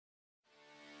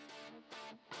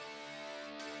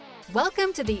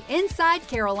Welcome to the Inside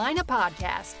Carolina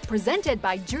podcast, presented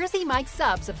by Jersey Mike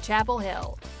Subs of Chapel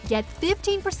Hill. Get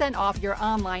 15% off your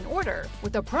online order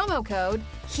with the promo code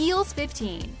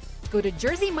HEELS15. Go to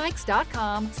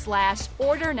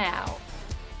jerseymikes.com/order now.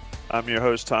 I'm your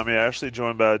host, Tommy Ashley,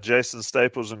 joined by Jason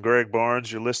Staples and Greg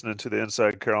Barnes. You're listening to the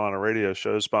Inside Carolina radio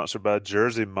show, sponsored by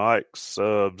Jersey Mike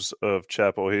Subs of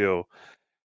Chapel Hill.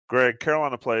 Greg,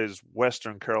 Carolina plays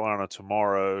Western Carolina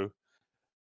tomorrow.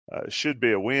 Should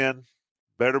be a win.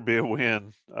 Better be a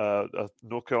win.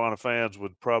 North Carolina fans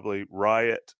would probably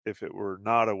riot if it were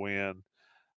not a win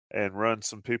and run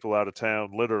some people out of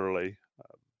town, literally.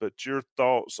 But your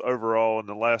thoughts overall in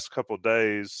the last couple of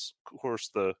days? Of course,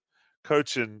 the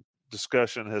coaching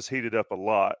discussion has heated up a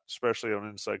lot, especially on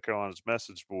Inside Carolina's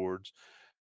message boards.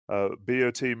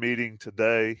 BOT meeting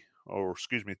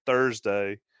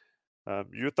Thursday.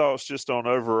 Your thoughts just on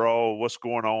overall what's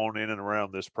going on in and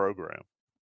around this program?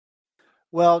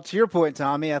 Well, to your point,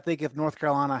 Tommy, I think if North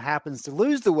Carolina happens to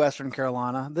lose to Western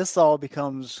Carolina, this all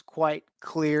becomes quite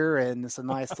clear, and it's a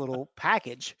nice little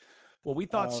package. Well, we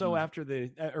thought so after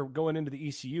going into the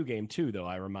ECU game too, though,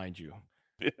 I remind you.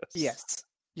 Yes.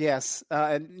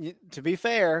 And to be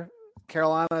fair,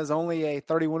 Carolina is only a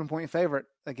 31-point favorite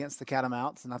against the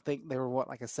Catamounts, and I think they were,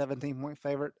 like a 17-point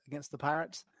favorite against the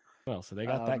Pirates? Well, so they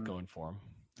got that going for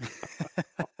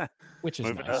them, which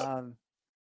is nice.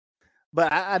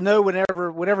 But I know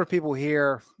whenever people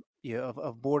hear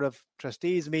of Board of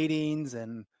Trustees meetings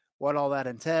and what all that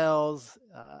entails,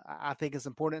 I think it's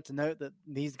important to note that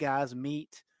these guys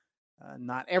meet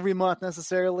not every month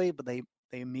necessarily, but they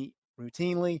meet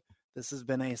routinely. This has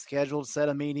been a scheduled set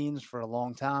of meetings for a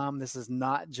long time. This is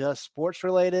not just sports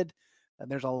related.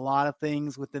 There's a lot of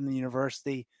things within the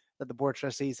university that the Board of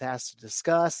Trustees has to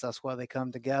discuss. That's why they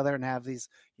come together and have these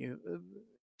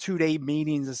 2-day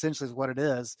meetings, essentially is what it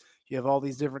is. You have all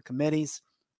these different committees.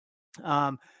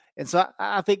 And so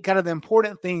I think kind of the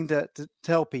important thing to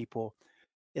tell people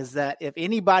is that if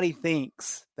anybody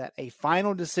thinks that a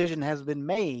final decision has been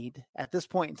made at this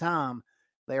point in time,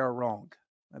 they are wrong.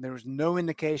 And there was no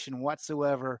indication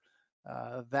whatsoever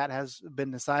that has been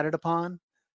decided upon.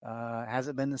 Has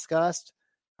it been discussed?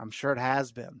 I'm sure it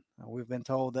has been. We've been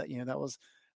told that, that was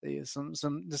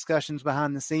some discussions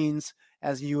behind the scenes,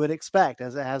 as you would expect,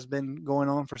 as it has been going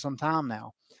on for some time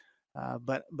now.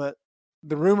 But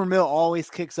the rumor mill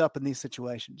always kicks up in these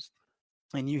situations.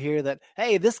 And you hear that,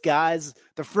 hey, this guy's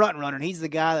the front runner. And he's the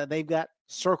guy that they've got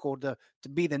circled to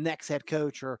be the next head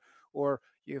coach, or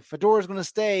Fedora's going to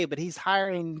stay, but he's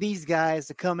hiring these guys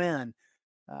to come in.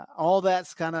 All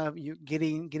that's kind of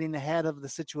getting ahead of the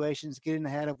situations, getting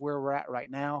ahead of where we're at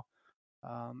right now.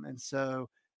 And so,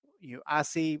 I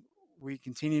see we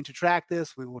continue to track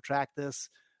this. We will track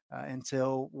this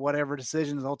until whatever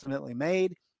decision is ultimately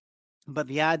made. But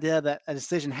the idea that a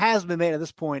decision has been made at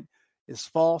this point is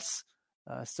false.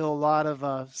 Still a lot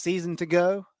of season to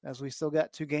go, as we still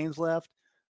got 2 games left,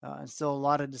 and still a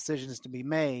lot of decisions to be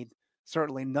made.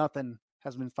 Certainly nothing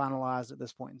has been finalized at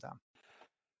this point in time.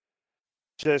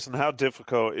 Jason, how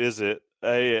difficult is it,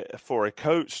 A, for a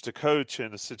coach to coach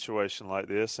in a situation like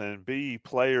this, and B,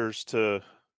 players to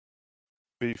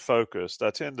be focused? I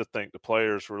tend to think the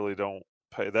players really don't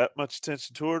pay that much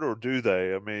attention to it, or do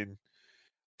they? I mean,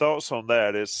 thoughts on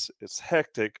that? It's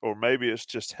hectic, or maybe it's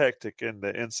just hectic in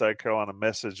the Inside Carolina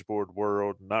message board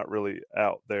world, not really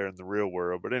out there in the real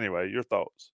world. But anyway, your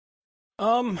thoughts?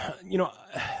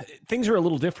 Things are a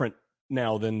little different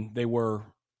now than they were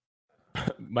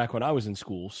back when I was in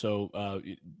school. So,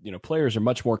 players are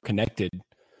much more connected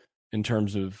in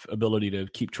terms of ability to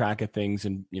keep track of things,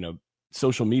 and,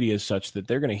 social media is such that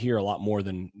they're going to hear a lot more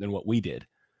than what we did.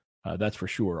 That's for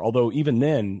sure. Although even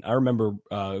then, I remember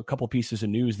a couple pieces of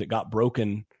news that got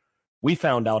broken. We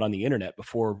found out on the internet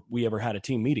before we ever had a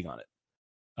team meeting on it.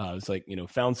 It's like,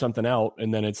 found something out,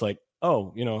 and then it's like,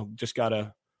 oh, just got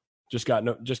a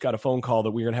phone call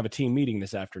that we're going to have a team meeting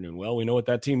this afternoon. Well, we know what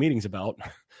that team meeting's about,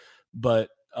 but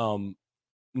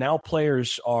now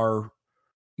players are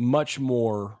much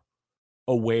more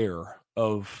aware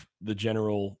of the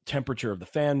general temperature of the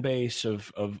fan base,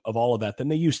 of all of that, than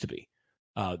they used to be.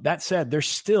 That said, they're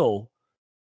still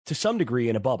to some degree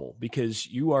in a bubble, because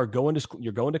you are going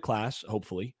to class,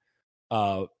 hopefully,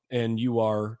 and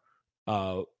you're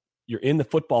in the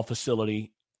football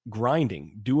facility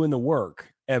grinding, doing the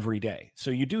work every day.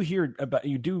 So you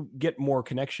do get more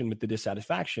connection with the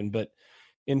dissatisfaction, but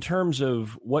in terms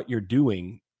of what you're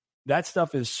doing, that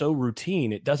stuff is so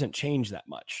routine, it doesn't change that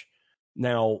much.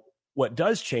 Now, what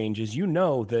does change is,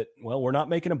 that, well, we're not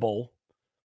making a bowl.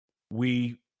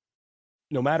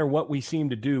 No matter what we seem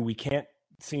to do, we can't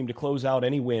seem to close out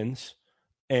any wins,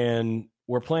 and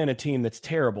we're playing a team that's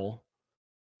terrible.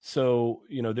 So,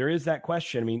 there is that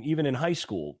question. I mean, even in high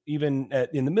school, even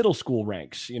in the middle school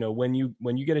ranks, when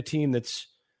you get a team that's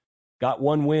got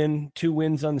 1 win, 2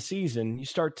 wins on the season, you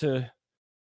start to,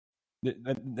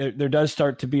 there does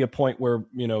start to be a point where,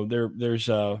 there's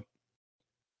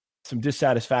some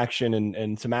dissatisfaction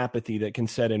and some apathy that can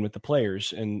set in with the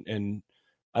players. And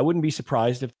I wouldn't be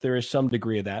surprised if there is some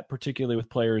degree of that, particularly with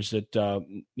players that,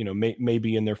 may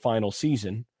be in their final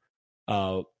season.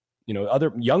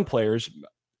 Other young players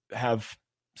have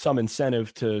some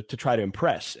incentive to try to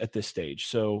impress at this stage.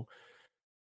 So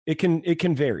it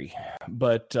can vary,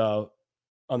 but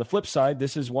on the flip side,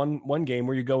 this is one game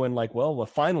where you go in like, well,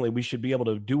 finally we should be able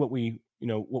to do what we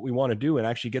want to do and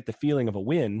actually get the feeling of a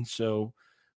win. So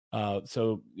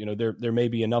there may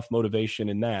be enough motivation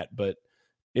in that, but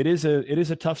it is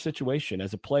a tough situation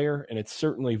as a player, and it's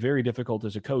certainly very difficult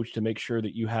as a coach to make sure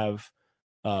that you have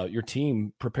your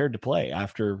team prepared to play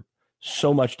after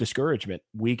so much discouragement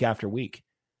week after week.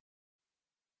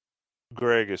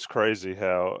 Greg, it's crazy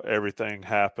how everything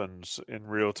happens in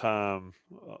real time,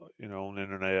 on the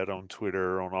internet, on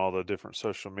Twitter, on all the different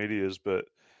social medias. But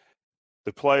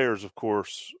the players, of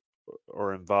course,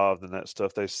 are involved in that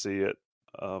stuff. They see it.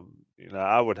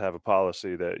 I would have a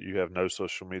policy that you have no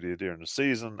social media during the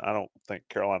season. I don't think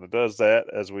Carolina does that,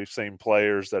 as we've seen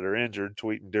players that are injured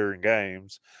tweeting during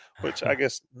games, which I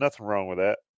guess nothing wrong with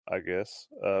that, I guess.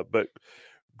 But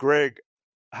Greg,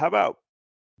 how about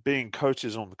being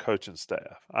coaches on the coaching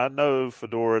staff? I know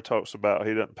Fedora talks about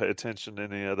he doesn't pay attention to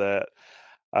any of that.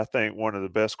 I think one of the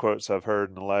best quotes I've heard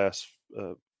in the last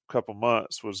couple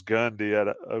months was Gundy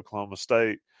at Oklahoma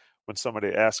State, when somebody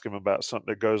asked him about something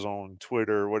that goes on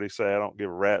Twitter. What did he say? I don't give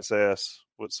a rat's ass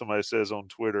what somebody says on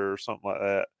Twitter or something like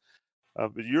that.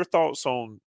 But your thoughts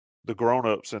on the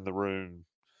grown-ups in the room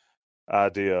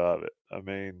idea of it? I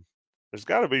mean, there's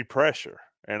got to be pressure.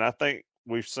 And I think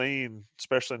we've seen,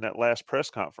 especially in that last press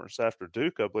conference after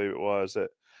Duke, I believe it was,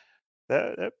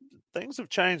 that things have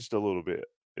changed a little bit,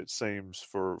 it seems,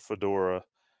 for Fedora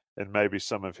and maybe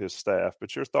some of his staff.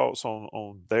 But your thoughts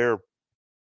on their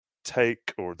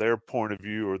take or their point of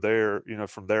view or their,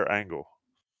 from their angle?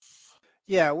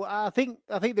 Yeah, well, I think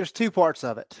there's 2 parts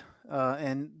of it,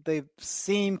 and they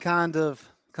seem kind of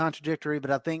contradictory, but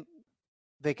I think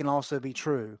they can also be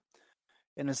true.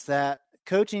 And it's that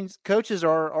coaches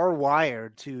are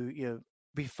wired to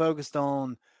be focused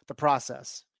on the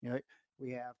process.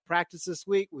 We have practice this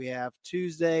week, we have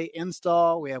Tuesday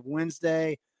install, we have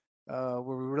Wednesday where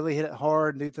we really hit it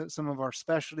hard and do some of our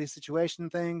specialty situation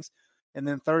things. And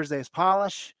then Thursday is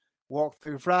polish, walk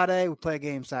through Friday, we play a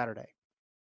game Saturday.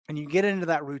 And you get into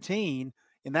that routine,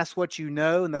 and that's what you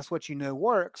know, and that's what you know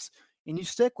works, and you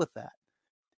stick with that.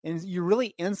 And you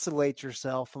really insulate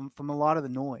yourself from a lot of the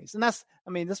noise. And let's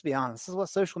be honest, this is what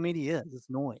social media is. It's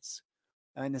noise.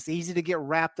 And it's easy to get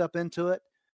wrapped up into it.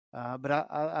 But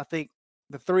I think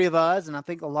the 3 of us, and I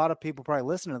think a lot of people probably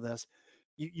listen to this,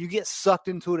 you get sucked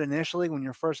into it initially when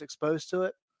you're first exposed to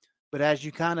it. But as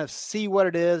you kind of see what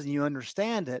it is and you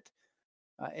understand it,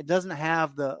 it doesn't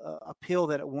have the appeal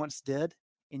that it once did,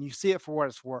 and you see it for what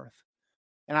it's worth.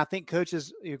 And I think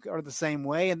coaches are the same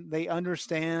way, and they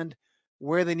understand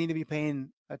where they need to be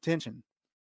paying attention.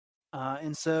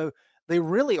 And so they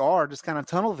really are just kind of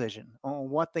tunnel vision on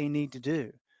what they need to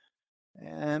do.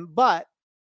 But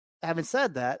having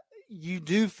said that, you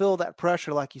do feel that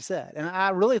pressure, like you said. And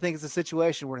I really think it's a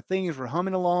situation where things were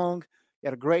humming along. You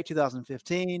had a great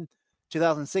 2015.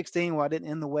 2016, while it didn't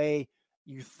end the way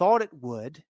you thought it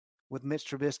would with Mitch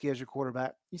Trubisky as your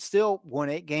quarterback, you still won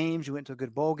 8 games. You went to a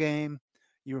good bowl game.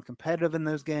 You were competitive in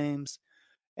those games.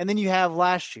 And then you have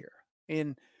last year.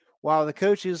 And while the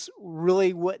coaches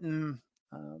really wouldn't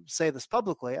say this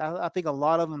publicly, I think a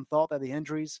lot of them thought that the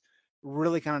injuries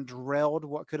really kind of derailed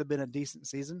what could have been a decent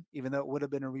season, even though it would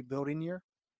have been a rebuilding year.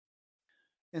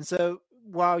 And so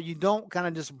while you don't kind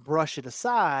of just brush it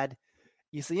aside,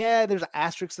 you say, yeah, there's an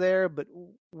asterisk there, but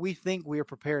we think we are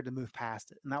prepared to move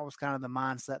past it. And that was kind of the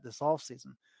mindset this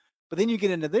offseason. But then you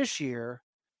get into this year,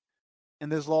 and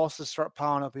those losses start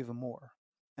piling up even more.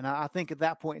 And I think at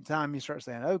that point in time, you start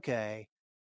saying, okay,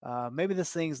 maybe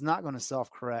this thing's not going to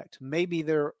self-correct. Maybe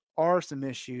there are some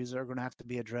issues that are going to have to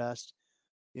be addressed.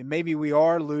 And maybe we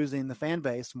are losing the fan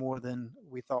base more than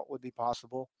we thought would be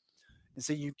possible. And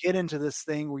so you get into this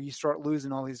thing where you start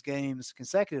losing all these games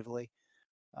consecutively.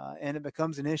 And it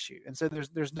becomes an issue. And so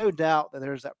there's no doubt that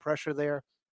there's that pressure there.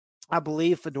 I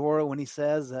believe Fedora when he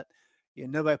says that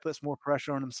nobody puts more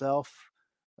pressure on himself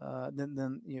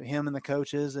than him and the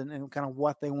coaches and kind of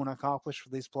what they want to accomplish for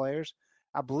these players.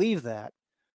 I believe that.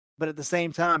 But at the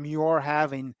same time, you are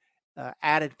having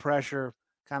added pressure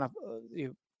kind of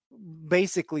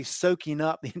basically soaking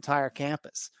up the entire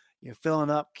campus, filling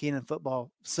up Kenan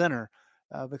Football Center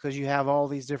because you have all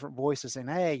these different voices saying,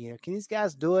 hey, can these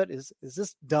guys do it? Is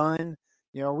this done?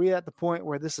 Are we at the point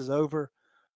where this is over?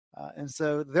 And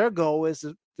so their goal is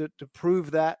to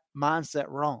prove that mindset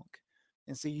wrong.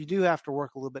 And so you do have to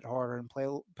work a little bit harder and pay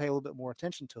a little bit more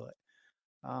attention to it.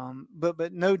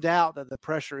 But no doubt that the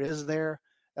pressure is there.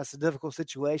 That's a difficult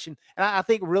situation. And I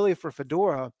think really for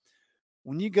Fedora,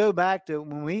 when you go back to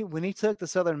when he took the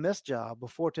Southern Miss job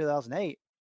before 2008,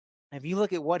 if you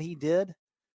look at what he did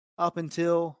up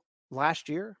until last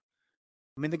year,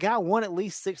 I mean, the guy won at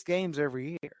least 6 games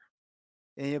every year.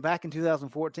 And back in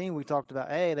 2014, we talked about,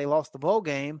 hey, they lost the bowl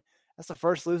game. That's the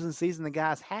first losing season the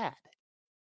guys had.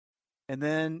 And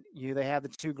then they had the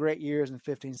 2 great years in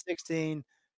 15-16,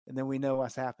 and then we know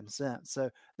what's happened since. So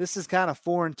this is kind of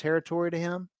foreign territory to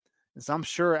him. And so I'm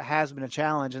sure it has been a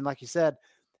challenge. And like you said,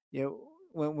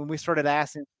 when we started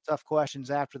asking tough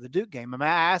questions after the Duke game, I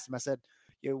asked him, I said,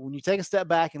 when you take a step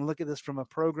back and look at this from a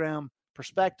program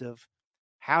perspective,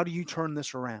 how do you turn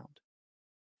this around?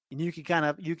 And you can kind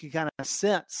of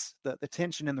sense the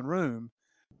tension in the room.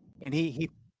 And he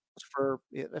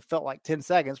it felt like 10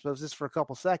 seconds, but it was just for a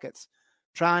couple seconds,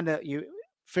 trying to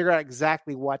figure out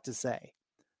exactly what to say.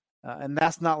 And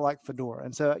that's not like Fedora.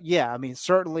 And so, yeah, I mean,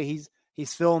 certainly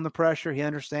he's feeling the pressure. He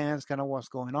understands kind of what's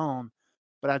going on.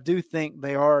 But I do think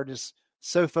they are just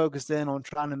so focused in on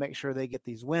trying to make sure they get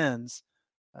these wins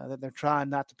that they're trying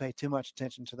not to pay too much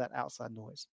attention to that outside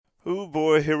noise. Oh,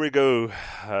 boy, here we go.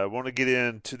 I want to get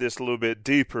into this a little bit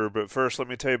deeper, but first let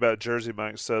me tell you about Jersey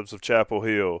Mike's Subs of Chapel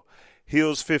Hill.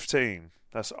 Hills 15.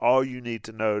 That's all you need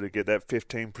to know to get that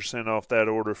 15% off that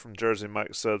order from Jersey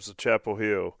Mike's Subs of Chapel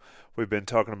Hill. We've been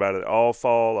talking about it all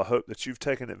fall. I hope that you've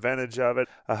taken advantage of it.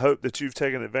 I hope that you've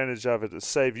taken advantage of it to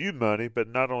save you money, but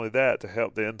not only that, to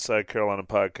help the Inside Carolina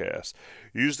podcast.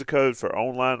 Use the code for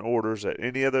online orders at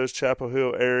any of those Chapel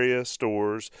Hill area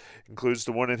stores. Includes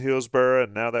the one in Hillsborough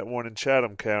and now that one in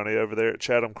Chatham County over there at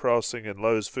Chatham Crossing and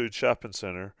Lowe's Food Shopping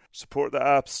Center. Support the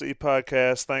IC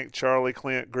podcast. Thank Charlie,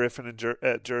 Clint, Griffin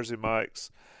at Jersey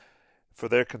Mike's for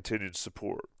their continued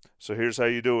support. So here's how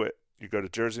you do it. You go to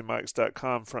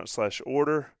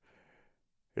jerseymikes.com/order.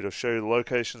 It'll show you the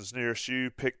locations nearest you.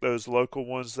 Pick those local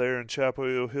ones there in Chapel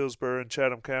Hill, Hillsborough, and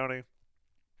Chatham County.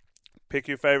 Pick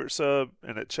your favorite sub,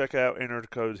 and at checkout, enter the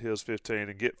code HILLS15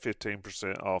 and get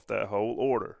 15% off that whole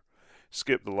order.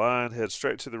 Skip the line, head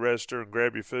straight to the register, and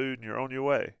grab your food, and you're on your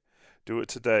way. Do it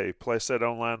today. Place that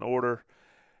online order.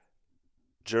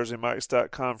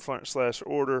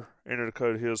 jerseymikes.com/order. Enter the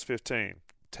code HILLS15.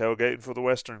 Tailgating for the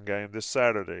Western game this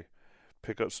Saturday.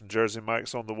 Pick up some Jersey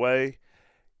Mike's on the way.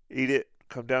 Eat it.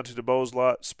 Come down to the Bowls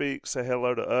lot. Speak. Say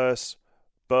hello to us,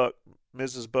 Buck,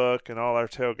 Mrs. Buck, and all our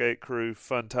tailgate crew.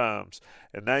 Fun times.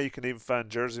 And now you can even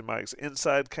find Jersey Mike's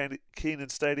inside Kenan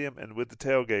Stadium and with the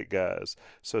tailgate guys.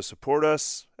 So support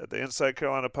us at the Inside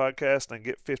Carolina podcast and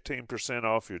get 15%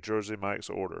 off your Jersey Mike's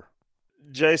order.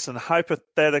 Jason,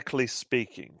 hypothetically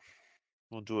speaking,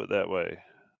 we'll do it that way.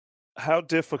 How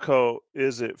difficult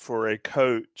is it for a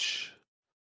coach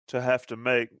to have to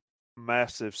make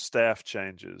massive staff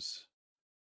changes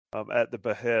at the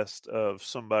behest of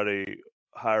somebody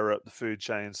higher up the food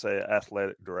chain, say an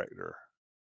athletic director?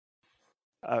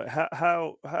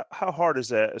 How hard is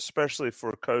that, especially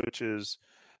for coaches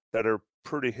that are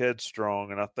pretty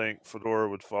headstrong? And I think Fedora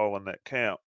would fall in that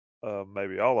camp.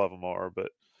 Maybe all of them are,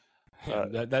 but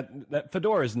that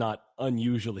Fedora is not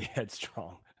unusually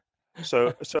headstrong.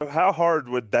 So how hard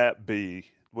would that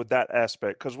be with that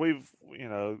aspect? Because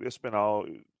it's been all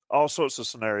sorts of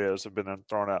scenarios have been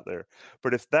thrown out there.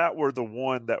 But if that were the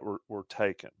one that were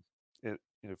taken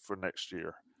for next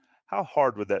year, how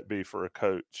hard would that be for a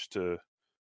coach to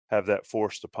have that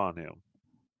forced upon him?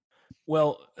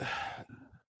 Well,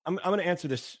 I'm going to answer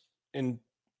this in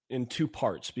 2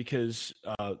 parts, because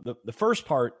the first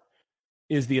part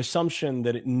is the assumption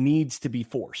that it needs to be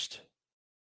forced.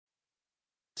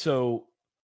 So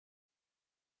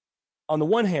on the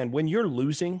one hand, when you're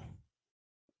losing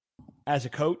as a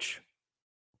coach,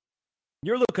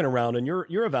 you're looking around and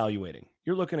you're evaluating.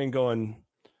 You're looking and going,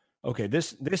 okay,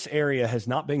 this area has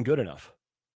not been good enough.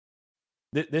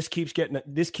 This keeps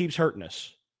hurting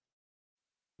us.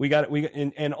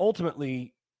 And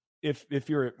ultimately, if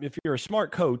you're a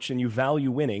smart coach and you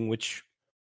value winning, which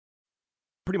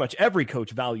pretty much every coach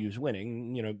values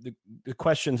winning, the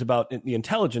questions about the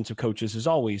intelligence of coaches is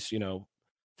always,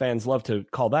 fans love to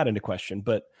call that into question.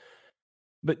 But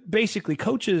basically,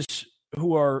 coaches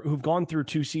who've gone through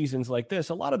 2 seasons like this,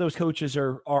 a lot of those coaches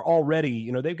are already,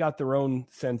 they've got their own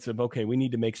sense of, okay, we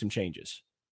need to make some changes.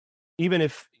 Even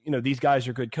if, these guys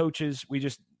are good coaches,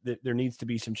 there needs to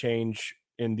be some change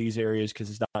in these areas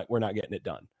because we're not getting it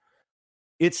done.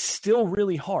 It's still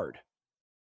really hard,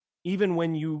 even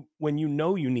when you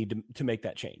know you need to make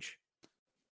that change,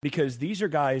 because these are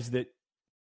guys that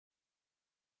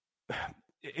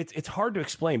it's hard to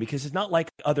explain, because it's not like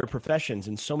other professions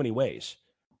in so many ways.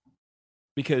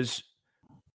 Because,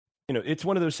 it's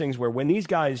one of those things where when these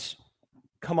guys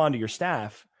come onto your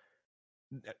staff,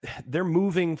 they're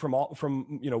moving from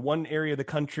one area of the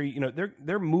country.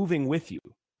 They're moving with you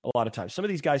a lot of times. Some of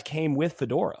these guys came with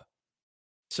Fedora,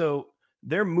 so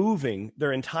they're moving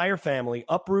their entire family,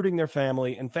 uprooting their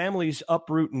family, and families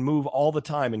uproot and move all the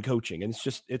time in coaching. And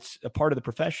it's a part of the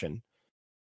profession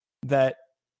that,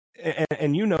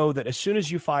 and that as soon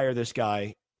as you fire this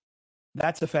guy,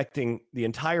 that's affecting the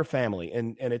entire family.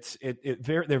 And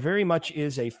there very much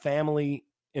is a family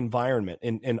environment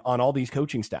and on all these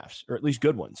coaching staffs, or at least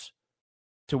good ones,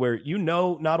 to where,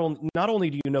 not only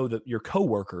do you know that your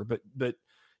coworker, but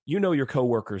your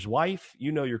coworker's wife,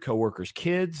 your coworker's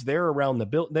kids, they're around the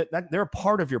building, that they're a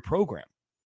part of your program.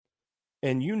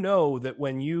 And that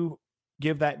when you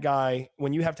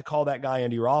when you have to call that guy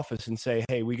into your office and say,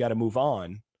 hey, we got to move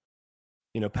on,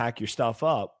 pack your stuff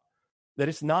up, that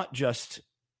it's not just,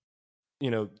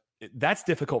 that's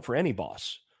difficult for any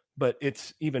boss, but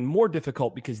it's even more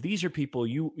difficult because these are people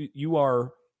you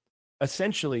are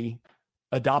essentially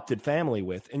adopted family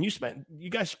with, and you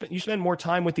spend more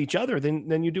time with each other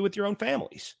than you do with your own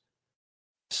families.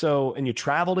 So, and you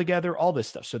travel together, all this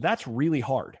stuff. So that's really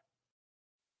hard.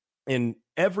 And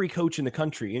every coach in the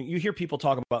country, and you hear people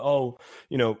talk about,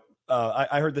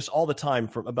 I heard this all the time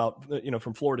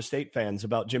from Florida State fans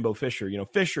about Jimbo Fisher.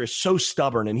 Fisher is so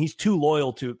stubborn and he's too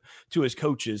loyal to his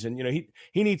coaches, and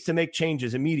he needs to make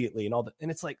changes immediately and all that. And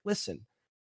it's like, listen,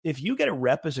 if you get a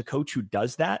rep as a coach who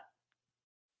does that,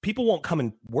 people won't come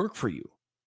and work for you.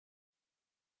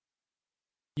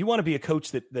 You want to be a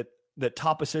coach that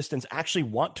top assistants actually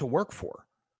want to work for.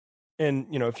 And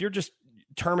if you're just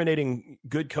terminating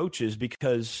good coaches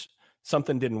because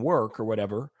something didn't work or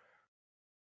whatever,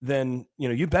 then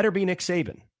you better be Nick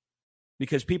Saban,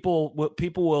 because people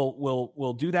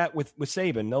will do that with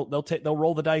Saban. They'll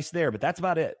roll the dice there, but that's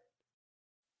about it.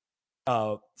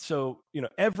 So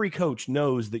every coach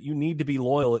knows that you need to be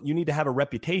loyal. You need to have a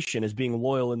reputation as being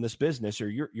loyal in this business, or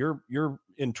you're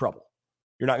in trouble.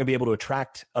 You're not going to be able to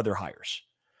attract other hires.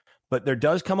 But there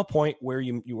does come a point where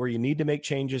you need to make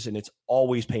changes, and it's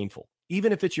always painful,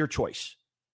 even if it's your choice.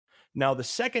 Now, the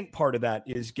second part of that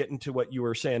is getting to what you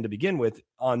were saying to begin with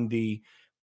on the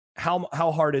how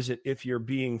hard is it if you're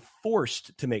being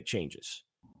forced to make changes?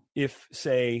 If,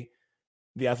 say,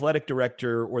 the athletic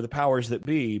director or the powers that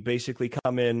be basically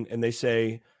come in and they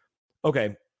say,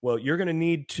 okay, well, you're going to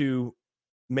need to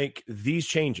make these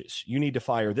changes. You need to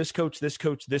fire this coach, this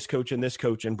coach, this coach, and this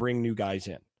coach, and bring new guys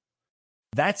in.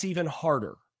 That's even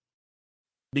harder,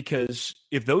 because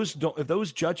if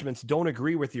those judgments don't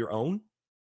agree with your own,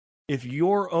 if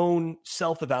your own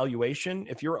self-evaluation,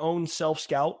 if your own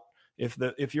self-scout,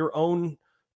 if your own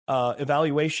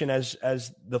evaluation as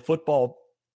the football,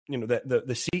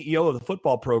 the CEO of the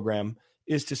football program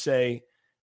is to say,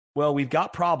 well, we've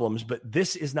got problems, but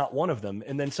this is not one of them.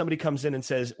 And then somebody comes in and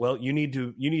says, well, you need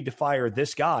to fire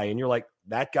this guy. And you're like,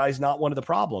 that guy's not one of the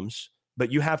problems,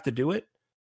 but you have to do it.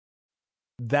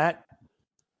 That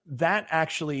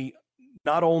actually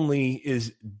not only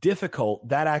is difficult,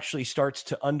 that actually starts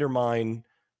to undermine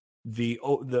the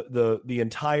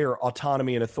entire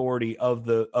autonomy and authority of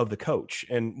the coach.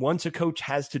 And once a coach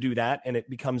has to do that, and it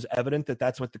becomes evident that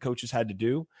that's what the coach has had to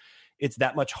do, it's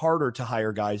that much harder to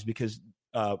hire guys because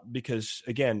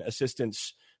again,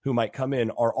 assistants who might come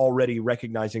in are already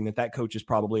recognizing that coach is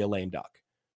probably a lame duck.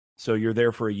 So you're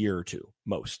there for a year or two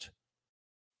most.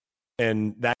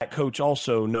 And that coach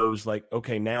also knows, like,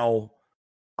 okay, now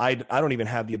I don't even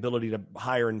have the ability to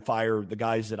hire and fire the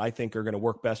guys that I think are going to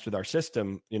work best with our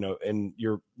system, and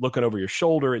you're looking over your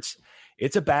shoulder. It's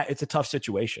a tough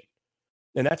situation.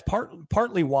 And that's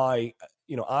partly why,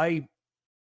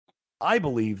 I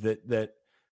believe that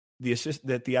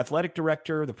the athletic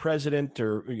director, the president,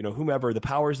 or, whomever, the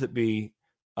powers that be,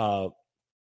 the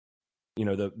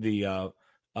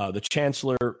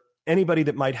chancellor, anybody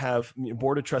that might have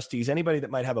board of trustees, anybody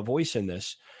that might have a voice in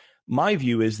this, my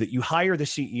view is that you hire the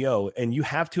CEO and you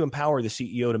have to empower the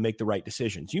CEO to make the right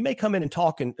decisions. You may come in and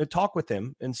talk with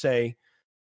him and say,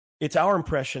 it's our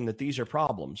impression that these are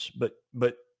problems,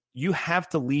 but you have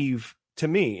to leave, to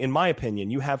me, in my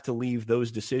opinion, you have to leave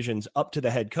those decisions up to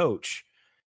the head coach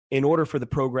in order for the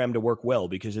program to work well.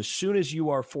 Because as soon as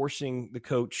you are forcing the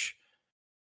coach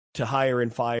to hire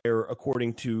and fire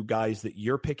according to guys that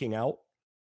you're picking out,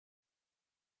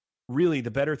 really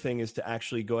the better thing is to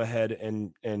actually go ahead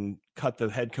and cut the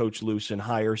head coach loose and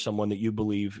hire someone that you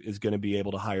believe is going to be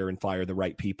able to hire and fire the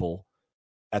right people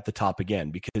at the top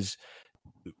again. Because,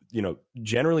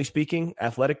 generally speaking,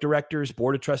 athletic directors,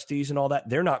 board of trustees and all that,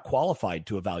 they're not qualified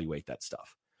to evaluate that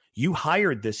stuff. You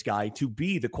hired this guy to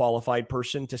be the qualified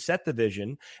person to set the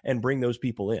vision and bring those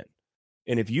people in.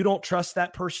 And if you don't trust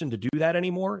that person to do that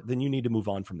anymore, then you need to move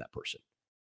on from that person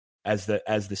as the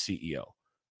CEO.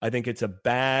 I think it's a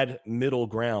bad middle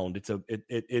ground.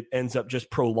 It ends up just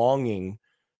prolonging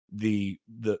the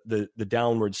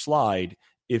downward slide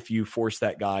if you force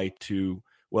that guy to,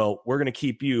 well, we're going to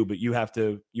keep you, but you have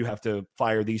to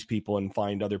fire these people and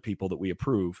find other people that we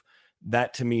approve.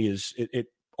 That to me is it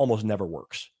almost never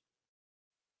works.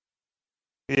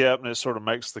 Yeah, and it sort of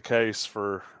makes the case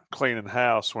for cleaning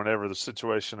house whenever the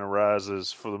situation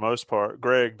arises for the most part.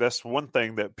 Greg, that's one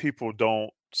thing that people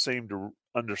don't seem to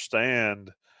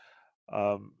understand.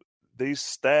 These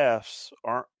staffs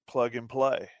aren't plug and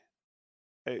play.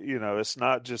 It's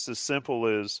not just as simple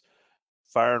as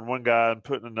firing one guy and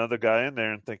putting another guy in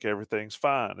there and think everything's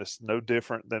fine. It's no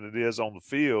different than it is on the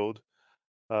field.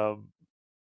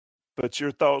 But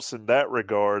your thoughts in that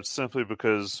regard, simply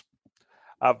because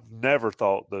I've never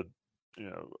thought that,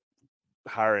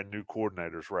 hiring new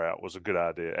coordinators route was a good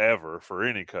idea ever for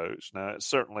any coach. Now, it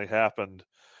certainly happened,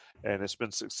 and it's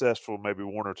been successful maybe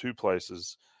one or two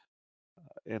places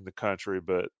in the country,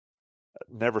 but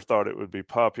never thought it would be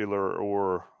popular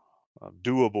or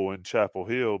doable in Chapel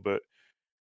Hill. But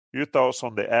your thoughts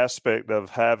on the aspect of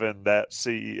having that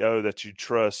CEO that you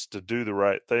trust to do the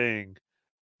right thing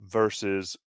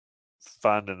versus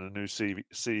finding a new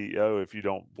CEO if you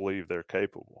don't believe they're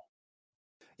capable?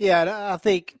 Yeah, I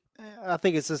think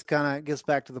it's just kind of gets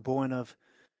back to the point of,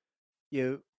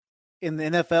 in the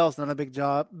NFL, it's not a big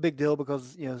deal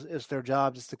because, it's their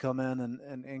job just to come in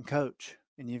and coach.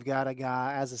 And you've got a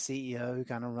guy as a CEO who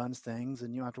kind of runs things,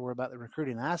 and you don't have to worry about the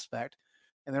recruiting aspect.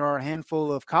 And there are a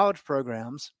handful of college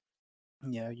programs.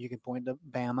 You can point to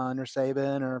Bama under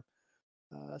Saban or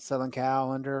Southern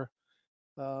Cal under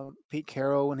Pete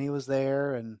Carroll when he was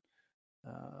there, and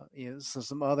so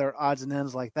some other odds and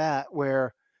ends like that,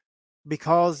 where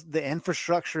because the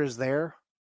infrastructure is there,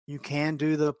 you can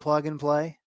do the plug and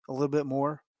play a little bit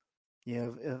more.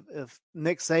 If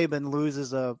Nick Saban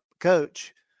loses a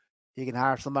coach, he can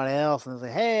hire somebody else and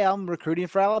say, "Hey, I'm recruiting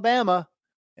for Alabama,"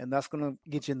 and that's going to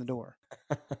get you in the door.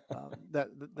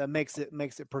 That makes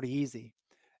it pretty easy.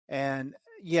 And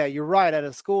yeah, you're right. At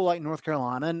a school like North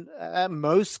Carolina, and at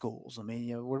most schools, I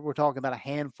mean, we're talking about a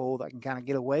handful that can kind of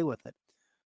get away with it.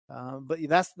 But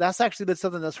that's actually been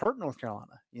something that's hurt North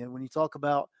Carolina. When you talk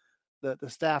about the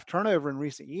staff turnover in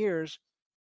recent years,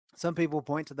 some people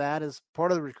point to that as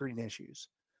part of the recruiting issues,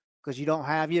 because you don't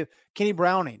have Kenny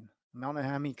Browning. I don't know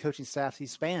how many coaching staffs he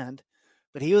spanned,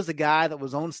 but he was the guy that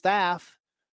was on staff,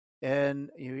 and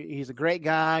he's a great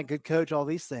guy, good coach, all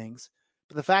these things.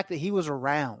 But the fact that he was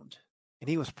around and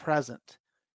he was present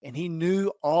and he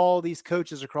knew all these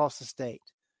coaches across the state,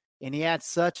 and he had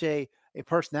such a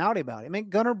personality about him. I mean,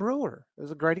 Gunnar Brewer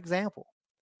is a great example.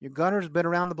 Gunnar's been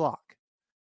around the block.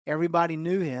 Everybody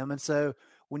knew him. And so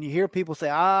when you hear people say,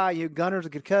 Gunnar's a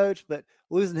good coach, but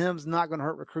losing him is not going to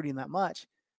hurt recruiting that much,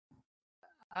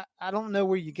 I don't know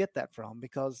where you get that from,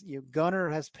 because Gunnar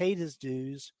has paid his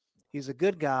dues. He's a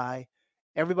good guy.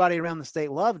 Everybody around the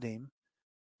state loved him.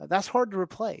 That's hard to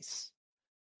replace.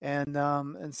 And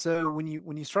so when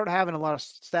you start having a lot of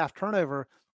staff turnover,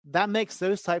 that makes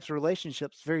those types of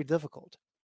relationships very difficult.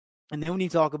 And then when you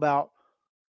talk about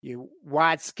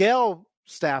wide scale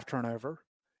staff turnover,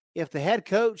 if the head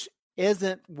coach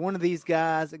isn't one of these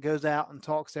guys that goes out and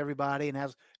talks to everybody and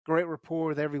has great rapport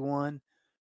with everyone,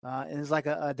 and is like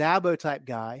a Dabo type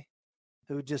guy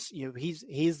who just,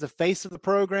 he's the face of the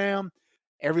program.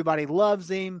 Everybody loves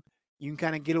him. You can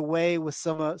kind of get away with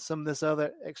some of this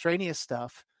other extraneous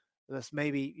stuff that's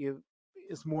maybe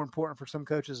is more important for some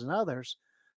coaches than others.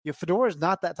 Fedora is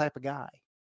not that type of guy.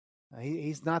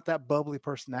 He's not that bubbly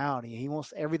personality. He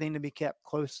wants everything to be kept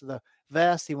close to the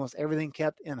vest. He wants everything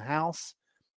kept in-house.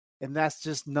 And that's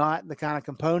just not the kind of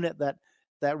component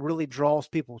that really draws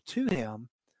people to him.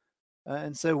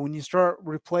 And so when you start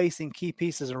replacing key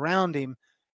pieces around him,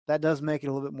 that does make it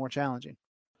a little bit more challenging.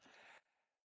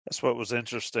 That's what was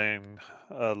interesting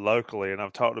locally, and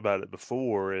I've talked about it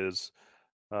before, is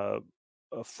a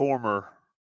former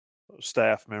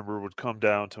staff member would come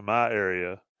down to my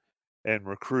area and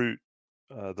recruit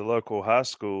the local high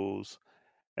schools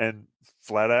and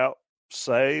flat out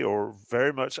say or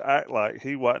very much act like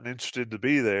he wasn't interested to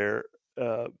be there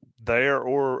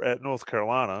or at North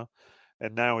Carolina,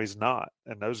 and now he's not.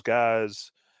 And those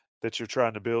guys that you're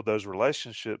trying to build those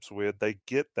relationships with, they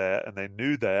get that, and they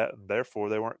knew that, and therefore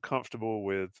they weren't comfortable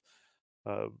with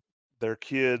their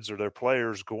kids or their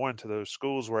players going to those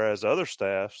schools. Whereas other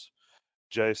staffs,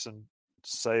 Jason,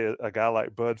 say a guy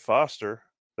like Bud Foster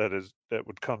that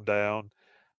would come down.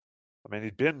 I mean,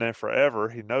 he'd been there forever.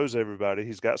 He knows everybody.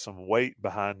 He's got some weight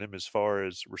behind him as far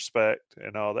as respect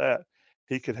and all that.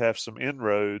 He could have some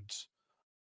inroads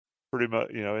pretty much,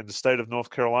 in the state of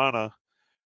North Carolina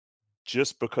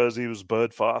just because he was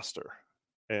Bud Foster.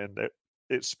 And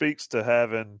it speaks to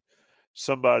having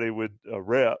somebody with a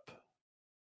rep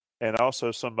and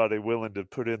also somebody willing to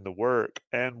put in the work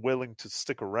and willing to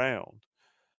stick around.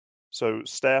 So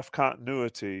staff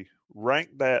continuity, rank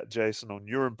that, Jason, on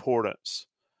your importance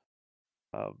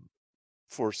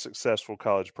for a successful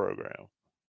college program.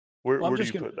 Where do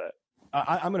you put that?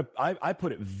 I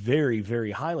put it very,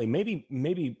 very highly,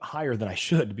 maybe higher than I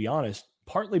should, to be honest,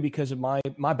 partly because of my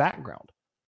background.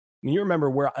 I mean, you remember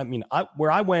where I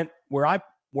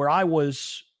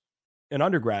was an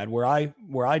undergrad, where I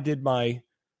did my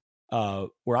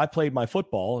where I played my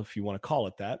football, if you want to call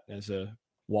it that, as a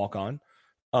walk-on,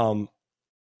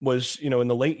 was, in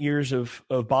the late years of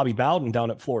Bobby Bowden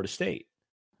down at Florida State.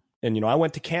 And, I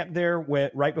went to camp there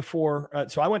right before.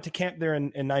 So I went to camp there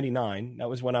in 99. That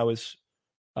was when I was,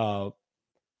 that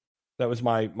was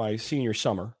my senior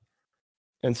summer.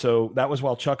 And so that was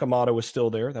while Chuck Amato was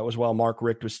still there. That was while Mark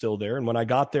Richt was still there. And when I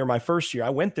got there my first year, I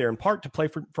went there in part to play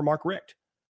for Mark Richt.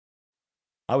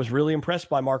 I was really impressed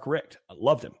by Mark Richt. I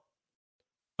loved him.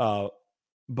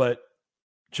 But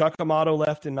Chuck Amato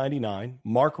left in 99.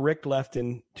 Mark Richt left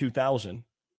in 2000.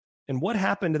 And what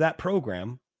happened to that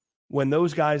program when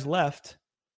those guys left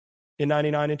in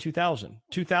 99 and 2000?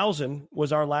 2000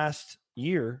 was our last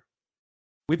year.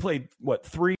 We played,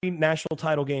 3 national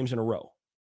title games in a row,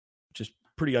 which is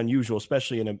pretty unusual,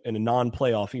 especially in a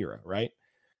non-playoff era, right?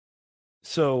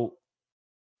 So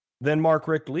then Mark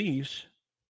Richt leaves,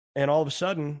 and all of a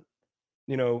sudden,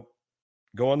 go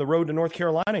on the road to North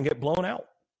Carolina and get blown out.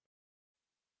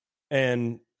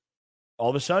 And all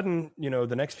of a sudden,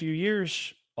 the next few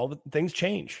years, all the things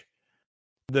change.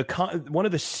 One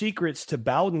of the secrets to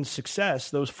Bowden's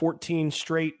success, those 14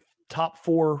 straight top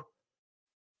 4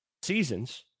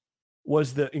 seasons,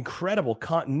 was the incredible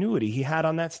continuity he had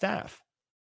on that staff.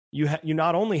 You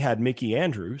not only had Mickey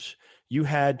Andrews, you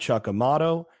had Chuck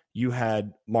Amato, you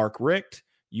had Mark Richt,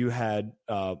 you had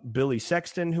Billy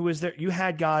Sexton, who was there. You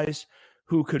had guys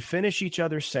who could finish each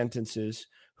other's sentences,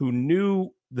 who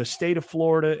knew the state of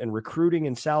Florida and recruiting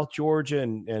in South Georgia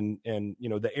and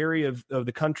the area of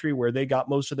the country where they got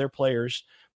most of their players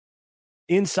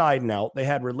inside and out. They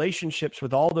had relationships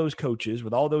with all those coaches,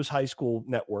 with all those high school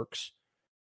networks.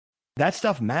 That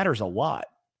stuff matters a lot.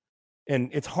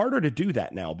 And it's harder to do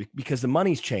that now because the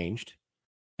money's changed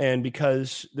and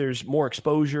because there's more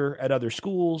exposure at other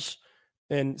schools.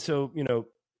 And so,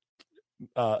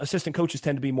 assistant coaches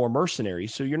tend to be more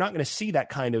mercenaries. So you're not going to see that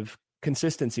kind of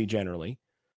consistency generally.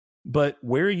 But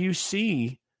where you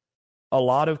see a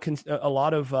lot of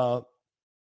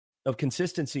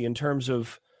consistency in terms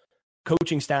of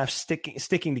coaching staff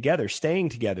sticking together, staying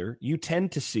together, you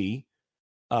tend to see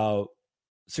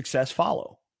success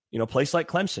follow. A place like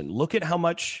Clemson, look at how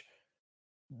much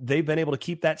they've been able to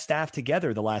keep that staff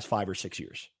together the last 5 or 6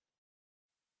 years.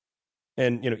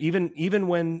 And even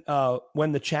when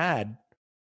the Chad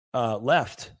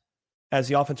left as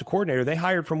the offensive coordinator, they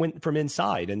hired from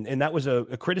inside, and that was a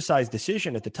criticized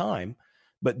decision at the time.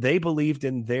 But they believed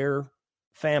in their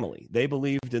family. They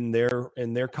believed in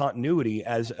their continuity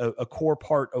as a core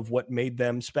part of what made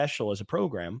them special as a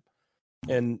program.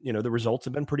 And the results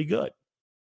have been pretty good.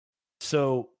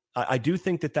 So I do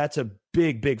think that that's a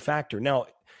big, big factor. Now,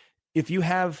 if you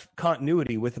have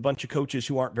continuity with a bunch of coaches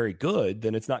who aren't very good,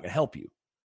 then it's not going to help you.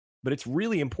 But it's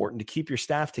really important to keep your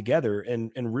staff together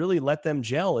and really let them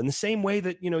gel in the same way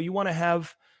that, you want to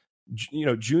have,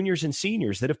 juniors and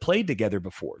seniors that have played together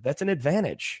before. That's an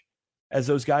advantage, as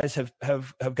those guys have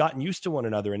gotten used to one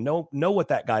another and know what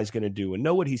that guy's going to do and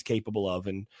know what he's capable of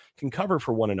and can cover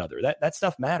for one another. That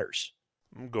stuff matters.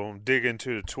 I'm going to dig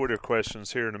into the Twitter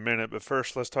questions here in a minute, but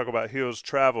first let's talk about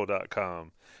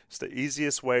HillsTravel.com. It's the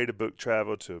easiest way to book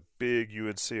travel to a big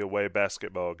UNC away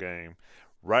basketball game.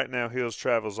 Right now, Hills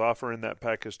Travel is offering that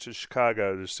package to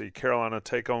Chicago to see Carolina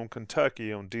take on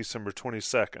Kentucky on December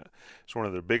 22nd. It's one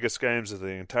of their biggest games of the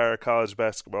entire college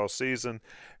basketball season.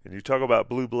 And you talk about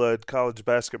blue blood college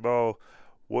basketball,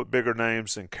 what bigger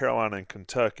names than Carolina and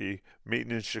Kentucky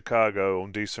meeting in Chicago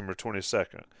on December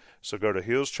 22nd? So go to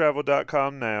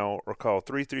hillstravel.com now or call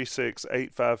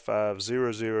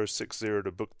 336-855-0060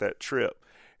 to book that trip.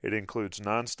 It includes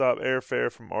nonstop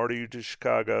airfare from RDU to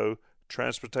Chicago,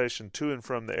 transportation to and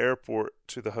from the airport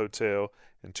to the hotel,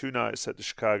 and 2 nights at the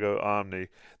Chicago Omni,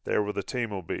 there where the team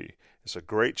will be. It's a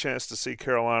great chance to see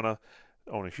Carolina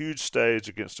on a huge stage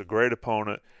against a great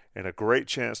opponent, and a great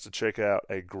chance to check out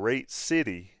a great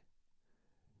city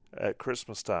at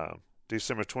Christmas time.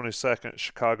 December 22nd,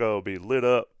 Chicago will be lit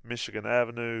up, Michigan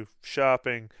Avenue,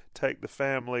 shopping, take the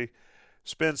family,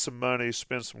 spend some money,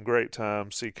 spend some great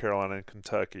time, see Carolina and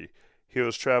Kentucky.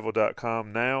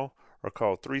 HillsTravel.com now, or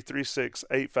call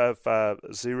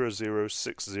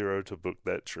 336-855-0060 to book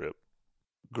that trip.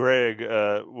 Greg,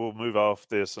 we'll move off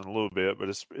this in a little bit, but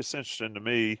it's interesting to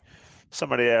me.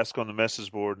 Somebody asked on the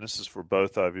message board, and this is for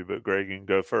both of you, but Greg, you can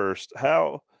go first.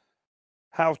 How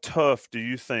tough do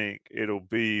you think it'll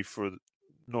be for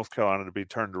North Carolina to be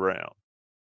turned around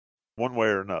one way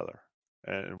or another?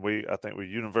 And I think we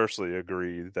universally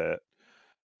agree that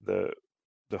the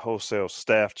wholesale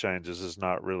staff changes is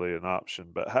not really an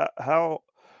option. But how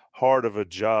hard of a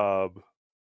job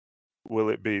will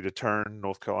it be to turn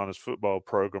North Carolina's football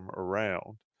program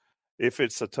around, if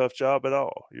it's a tough job at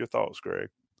all? Your thoughts, Greg?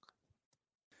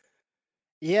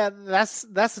 Yeah, that's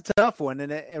a tough one,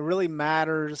 and it really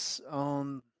matters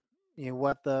on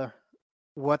what the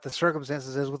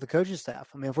circumstances is with the coaching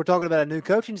staff. I mean, if we're talking about a new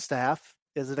coaching staff,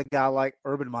 is it a guy like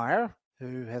Urban Meyer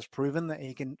who has proven that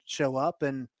he can show up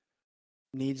and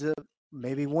needs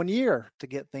maybe 1 year to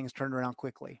get things turned around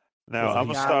quickly? Now, I'm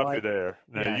going to stop you there.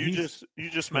 Now, Yeah, you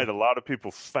just made a lot of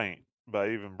people faint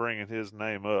by even bringing his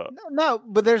name up. No,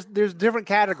 but there's different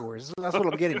categories. That's what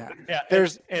I'm getting at. Yeah,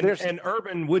 and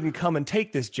Urban wouldn't come and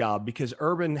take this job because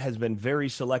Urban has been very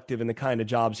selective in the kind of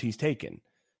jobs he's taken.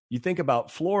 You think about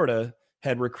Florida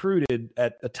had recruited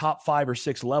at a top 5 or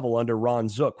 6 level under Ron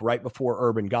Zook right before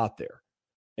Urban got there.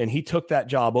 And he took that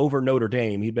job over Notre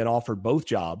Dame. He'd been offered both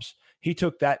jobs. He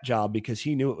took that job because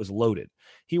he knew it was loaded.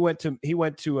 He went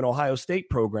to an Ohio State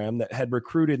program that had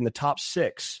recruited in the top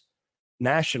 6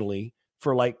 nationally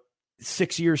for like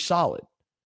 6 years solid.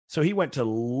 So he went to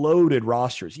loaded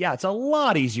rosters. Yeah, it's a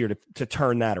lot easier to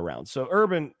turn that around. So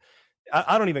Urban,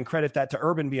 I don't even credit that to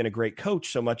Urban being a great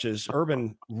coach so much as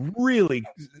Urban really,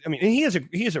 I mean, he is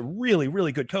a really,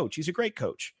 really good coach. He's a great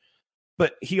coach.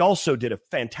 But he also did a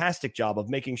fantastic job of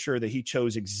making sure that he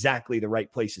chose exactly the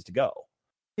right places to go.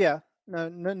 Yeah,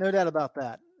 no doubt about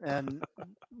that.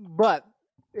 But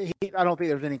I don't think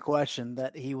there's any question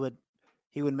that he would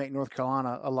make North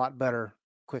Carolina a lot better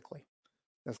quickly.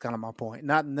 That's kind of my point.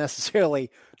 Not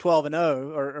necessarily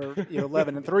 12-0 or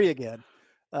 11-3 again,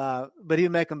 but he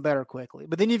would make them better quickly.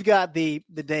 But then you've got the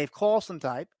Dave Clawson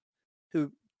type,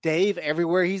 who Dave,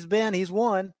 everywhere he's been, he's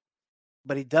won,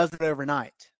 but he does it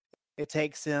overnight. It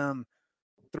takes him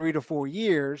 3 to 4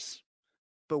 years.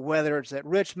 But whether it's at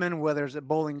Richmond, whether it's at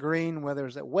Bowling Green, whether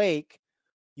it's at Wake,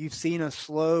 you've seen a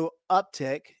slow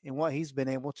uptick in what he's been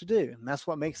able to do. And that's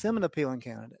what makes him an appealing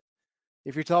candidate.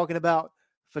 If you're talking about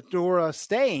Fedora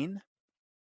staying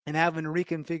and having to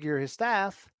reconfigure his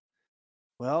staff,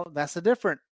 well, that's a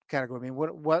different category. I mean,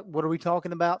 what are we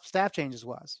talking about staff changes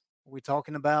wise? Are we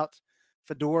talking about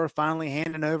Fedora finally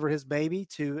handing over his baby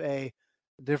to a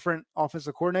different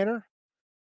offensive coordinator?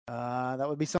 That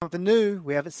would be something new.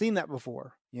 We haven't seen that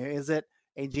before. Is it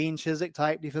a Gene Chizik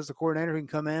type defensive coordinator who can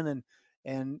come in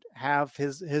and have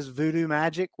his voodoo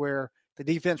magic where the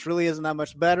defense really isn't that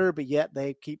much better, but yet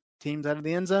they keep teams out of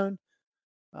the end zone?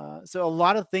 So a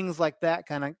lot of things like that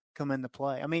kind of come into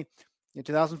play. I mean, in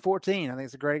 2014, I think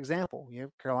it's a great example.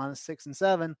 Carolina's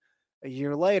 6-7. A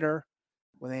year later,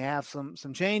 when they have some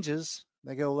changes,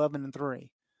 they go 11-3.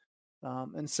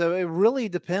 And so it really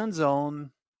depends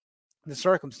on the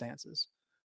circumstances.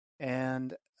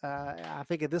 And I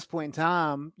think at this point in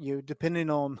time, depending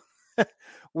on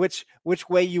which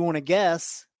way you want to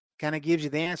guess, kind of gives you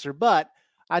the answer. But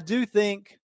I do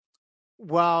think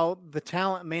while the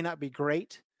talent may not be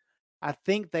great, I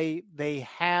think they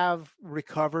have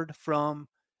recovered from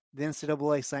the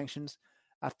NCAA sanctions.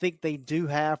 I think they do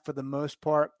have, for the most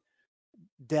part,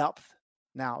 depth.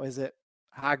 Now, is it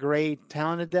high grade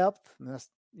talented depth? And that's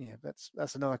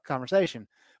another conversation.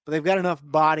 But they've got enough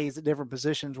bodies at different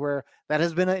positions where that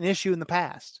has been an issue in the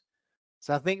past.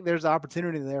 So I think there's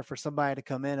opportunity there for somebody to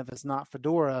come in, if it's not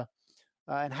Fedora,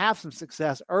 and have some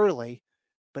success early,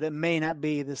 but it may not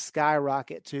be the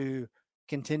skyrocket to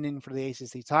contending for the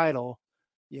ACC title,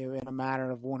 in a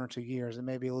matter of 1 or 2 years. It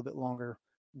may be a little bit longer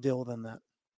deal than that.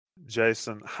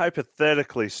 Jason,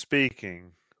 hypothetically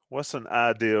speaking, what's an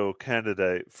ideal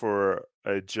candidate for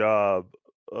a job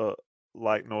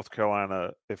like North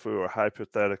Carolina if we were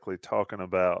hypothetically talking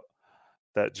about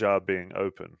that job being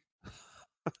open?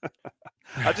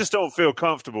 I just don't feel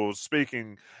comfortable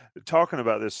talking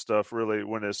about this stuff really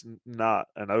when it's not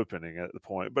an opening at the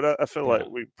point. But I feel like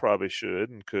we probably should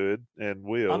and could and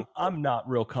will. I'm not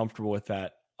real comfortable with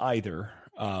that either.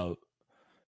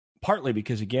 Partly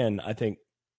because, again, I think,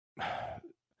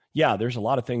 there's a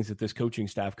lot of things that this coaching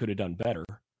staff could have done better.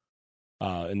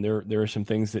 And there are some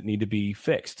things that need to be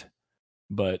fixed.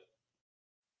 But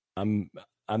I'm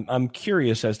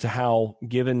curious as to how,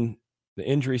 given the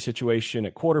injury situation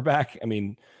at quarterback, I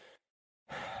mean,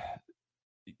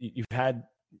 you've had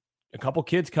a couple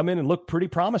kids come in and look pretty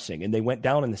promising, and they went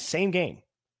down in the same game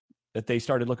that they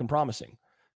started looking promising.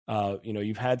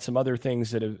 You've had some other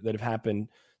things that have happened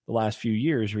the last few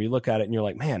years where you look at it and you're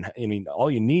like, man, I mean,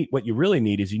 what you really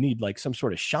need is you need like some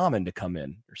sort of shaman to come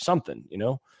in or something,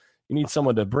 you need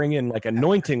someone to bring in like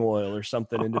anointing oil or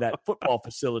something into that football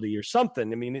facility or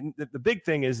something. I mean, the big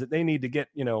thing is that they need to get,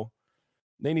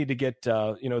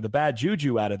 the bad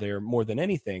juju out of there more than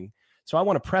anything. So I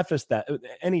want to preface that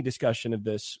any discussion of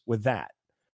this with that.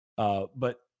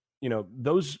 But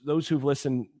those who've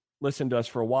listened to us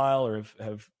for a while or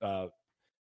have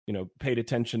paid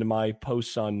attention to my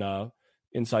posts on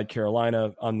Inside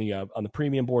Carolina on the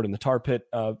premium board and the Tar Pit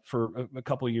for a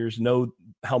couple of years know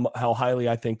how highly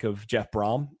I think of Jeff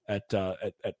Brom at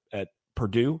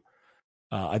Purdue.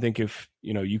 I think if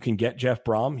you can get Jeff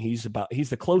Brom, he's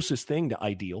the closest thing to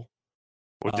ideal.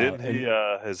 Well, didn't he?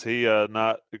 Has he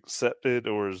not accepted,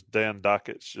 or is Dan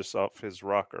Dockett's just off his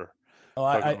rocker? Oh,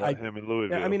 him in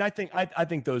Louisville. I mean, I think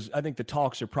the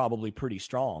talks are probably pretty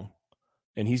strong,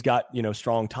 and he's got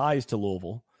strong ties to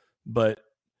Louisville. But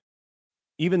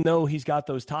even though he's got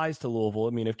those ties to Louisville, I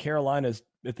mean, if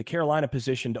the Carolina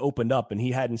position opened up and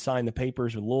he hadn't signed the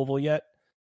papers with Louisville yet,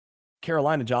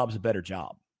 Carolina job's a better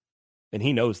job, and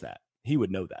he knows that. He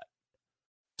would know that.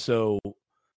 So,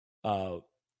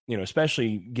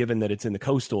 especially given that it's in the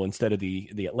coastal instead of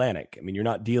the Atlantic. I mean, you're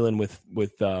not dealing with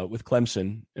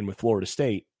Clemson and with Florida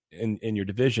State in your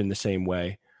division the same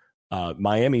way.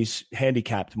 Miami's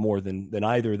handicapped more than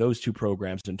either of those two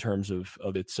programs in terms of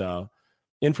its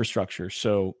infrastructure.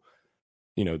 So,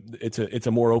 it's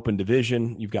a more open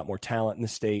division. You've got more talent in the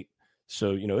state.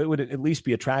 So, it would at least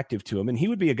be attractive to him. And he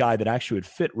would be a guy that actually would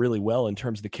fit really well in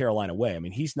terms of the Carolina way. I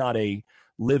mean, he's not a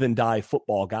live and die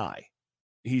football guy.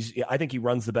 I think he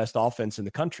runs the best offense in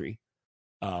the country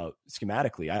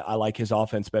schematically. I like his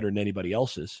offense better than anybody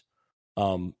else's.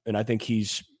 And I think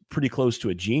he's pretty close to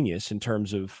a genius in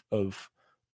terms of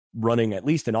running at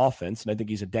least an offense. And I think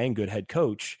he's a dang good head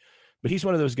coach. But he's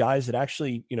one of those guys that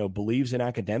actually, believes in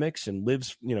academics and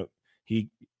lives, he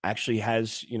actually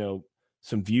has,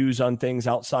 some views on things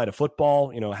outside of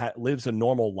football, lives a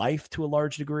normal life to a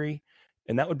large degree.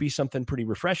 And that would be something pretty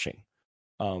refreshing.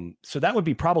 So that would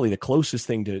be probably the closest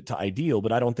thing to ideal,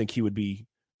 but I don't think he would be.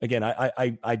 Again,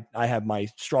 I have my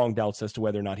strong doubts as to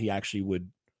whether or not he actually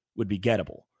would be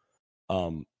gettable.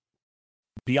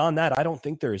 Beyond that, I don't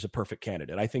think there is a perfect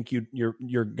candidate. I think you're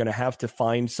going to have to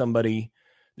find somebody.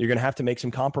 You're going to have to make some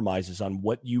compromises on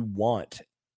what you want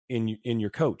in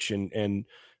your coach, and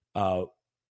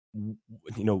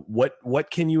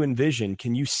what can you envision?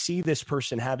 Can you see this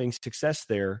person having success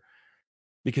there?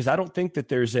 Because I don't think that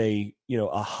there's a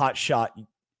hot shot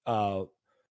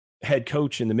head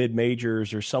coach in the mid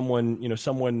majors or someone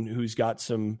who's got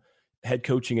some head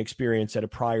coaching experience at a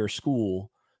prior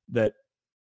school that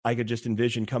I could just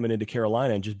envision coming into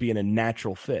Carolina and just being a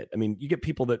natural fit. I mean, you get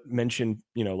people that mention,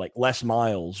 like Les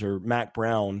Miles or Mac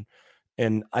Brown,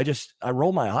 and I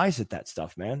roll my eyes at that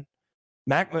stuff, man.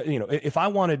 Mac, if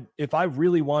I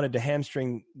really wanted to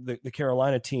hamstring the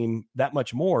Carolina team that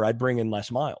much more, I'd bring in Les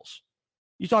Miles.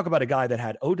 You talk about a guy that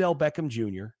had Odell Beckham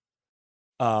Jr.,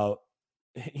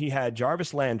 he had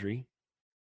Jarvis Landry,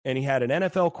 and he had an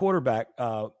NFL quarterback,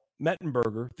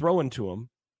 Mettenberger, throwing to him,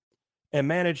 and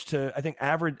managed to, I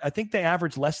think they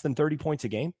averaged less than 30 points a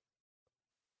game.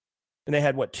 And they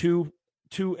had two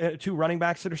running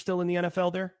backs that are still in the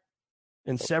NFL there,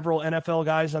 and several NFL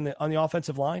guys on the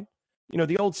offensive line.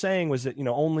 The old saying was that,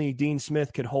 only Dean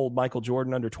Smith could hold Michael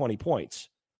Jordan under 20 points.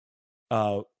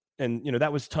 And,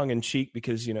 that was tongue in cheek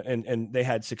because, and they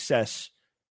had success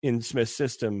in Smith's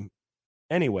system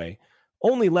anyway.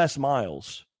 Only Les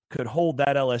Miles could hold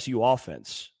that LSU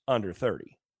offense under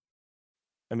 30.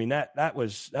 I mean, that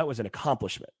was an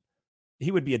accomplishment. He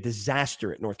would be a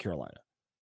disaster at North Carolina.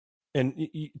 And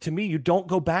to me, you don't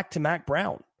go back to Mac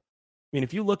Brown. I mean,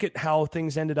 if you look at how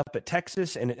things ended up at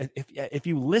Texas, and if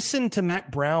you listen to Mac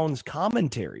Brown's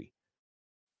commentary,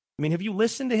 I mean, have you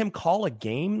listened to him call a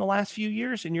game the last few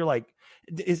years? And you're like,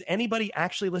 is anybody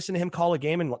actually listen to him call a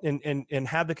game and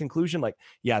have the conclusion like,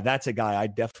 yeah, that's a guy I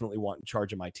definitely want in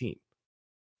charge of my team?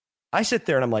 I sit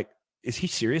there and I'm like, is he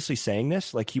seriously saying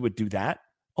this? Like he would do that?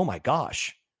 Oh my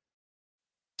gosh.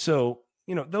 So,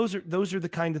 those are the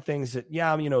kind of things that,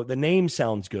 the name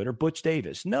sounds good, or Butch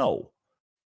Davis. No.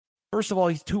 First of all,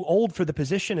 he's too old for the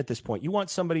position at this point. You want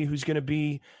somebody who's going to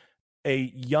be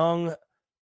a young,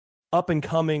 up and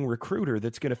coming recruiter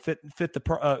that's going to fit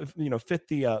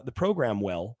the program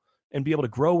well and be able to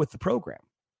grow with the program.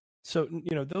 So,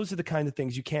 those are the kind of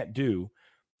things you can't do.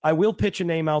 I will pitch a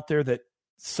name out there that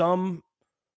some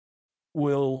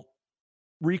will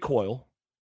recoil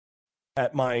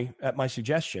at my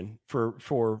suggestion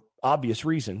for obvious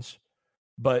reasons.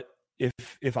 But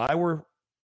if I were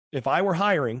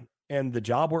hiring and the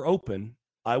job were open,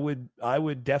 I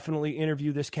would definitely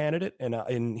interview this candidate,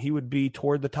 and he would be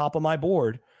toward the top of my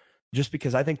board, just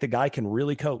because I think the guy can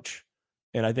really coach,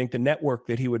 and I think the network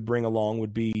that he would bring along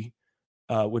would be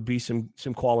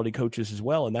some quality coaches as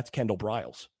well, and that's Kendall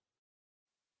Briles.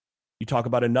 You talk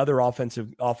about another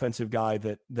offensive guy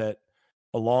that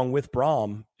along with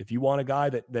Brom, if you want a guy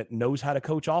that knows how to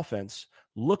coach offense,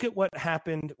 look at what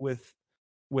happened with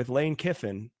Lane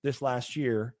Kiffin this last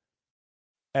year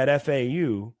at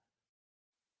FAU.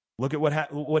 Look at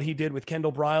what he did with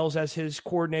Kendall Briles as his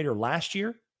coordinator last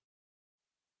year.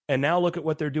 And now look at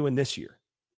what they're doing this year.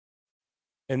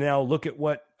 And now look at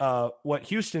what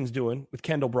Houston's doing with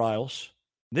Kendall Briles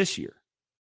this year.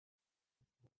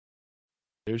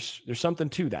 There's something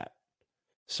to that.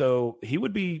 So he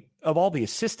would be, of all the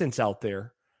assistants out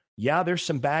there, there's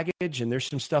some baggage and there's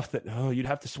some stuff that you'd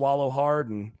have to swallow hard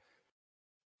and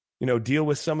deal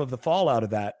with some of the fallout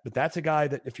of that. But that's a guy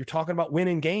that, if you're talking about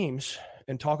winning games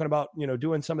and talking about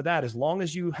doing some of that, as long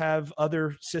as you have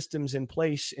other systems in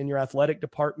place in your athletic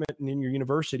department and in your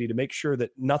university to make sure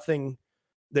that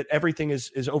everything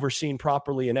is overseen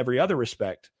properly in every other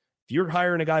respect. If you're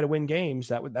hiring a guy to win games,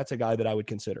 that's a guy that I would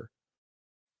consider.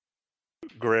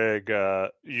 Greg,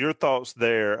 your thoughts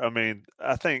there. I mean,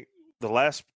 I think the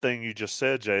last thing you just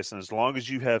said, Jason, as long as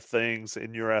you have things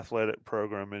in your athletic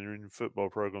program and in your football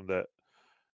program that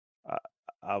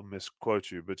I'll misquote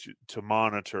you, but to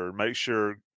monitor, make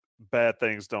sure bad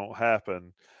things don't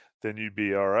happen, then you'd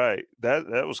be all right. That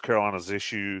was Carolina's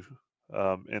issue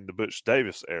in the Butch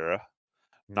Davis era,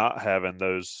 not having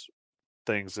those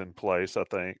things in place, I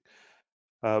think.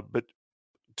 But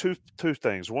two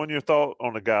things. One, your thought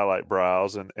on a guy like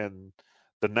Briles, and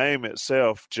the name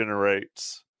itself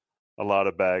generates a lot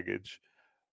of baggage.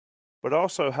 But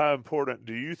also, how important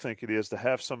do you think it is to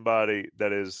have somebody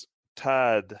that is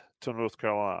tied to North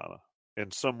Carolina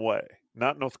in some way?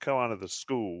 Not North Carolina the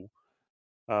school,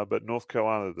 but North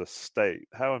Carolina the state.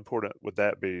 How important would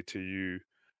that be to you?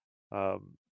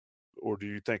 Or do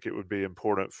you think it would be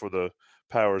important for the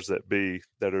powers that be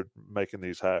that are making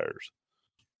these hires?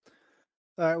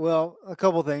 All right, well, a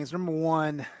couple things. Number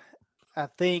one, I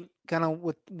think kind of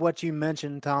with what you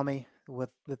mentioned, Tommy, with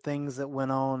the things that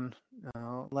went on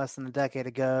less than a decade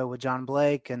ago with John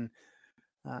Blake and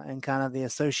kind of the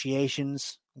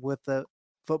associations with the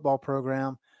football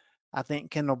program, I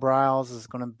think Kendall Briles is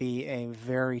going to be a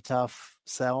very tough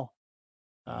sell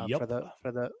for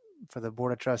the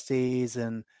board of trustees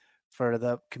and for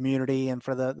the community and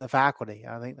for the faculty.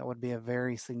 I think that would be a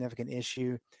very significant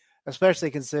issue, especially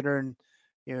considering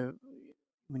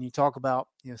when you talk about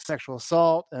sexual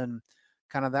assault and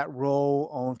kind of that role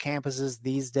on campuses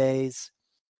these days.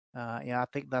 I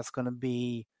think that's going to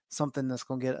be something that's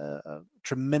going to get a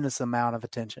tremendous amount of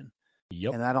attention.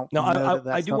 Yep. And I don't know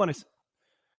I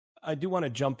do want to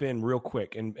jump in real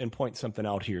quick and point something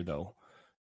out here, though.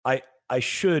 I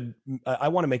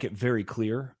want to make it very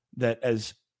clear that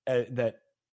that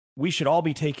we should all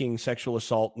be taking sexual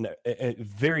assault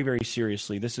very, very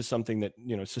seriously. This is something that,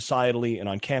 societally and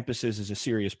on campuses is a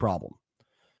serious problem.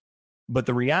 But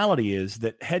the reality is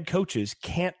that head coaches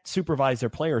can't supervise their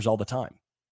players all the time.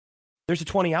 There's a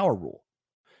 20-hour rule.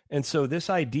 And so this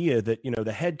idea that,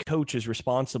 the head coach is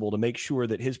responsible to make sure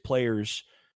that his players,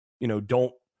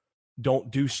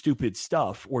 don't do stupid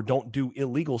stuff or don't do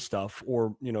illegal stuff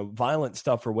or, violent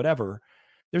stuff or whatever,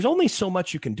 there's only so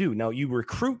much you can do. Now you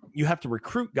have to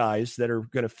recruit guys that are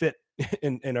going to fit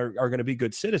and are going to be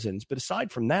good citizens. But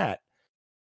aside from that,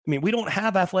 I mean, we don't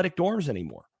have athletic dorms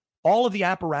anymore. All of the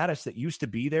apparatus that used to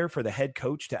be there for the head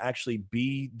coach to actually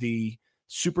be the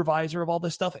supervisor of all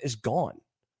this stuff is gone.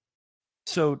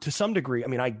 So to some degree, I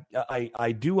mean,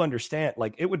 I do understand,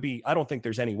 like, it would be, I don't think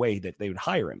there's any way that they would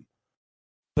hire him.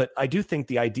 But I do think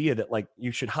the idea that, like,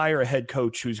 you should hire a head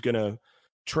coach who's going to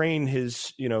train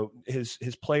his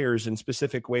players in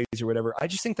specific ways or whatever, I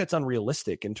just think that's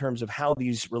unrealistic in terms of how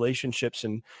these relationships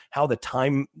and how the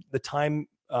time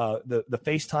the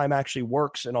FaceTime actually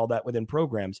works and all that within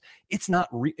programs. It's not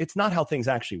how things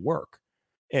actually work.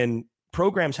 And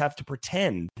programs have to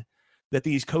pretend that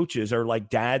these coaches are like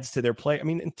dads to their play. I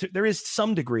mean, there is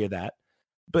some degree of that,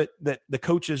 but that the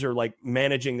coaches are like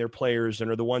managing their players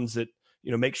and are the ones that,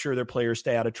 make sure their players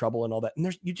stay out of trouble and all that.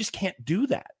 And you just can't do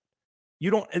that. You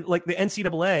don't, like the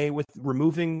NCAA with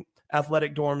removing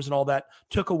athletic dorms and all that,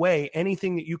 took away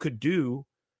anything that you could do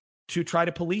to try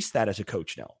to police that as a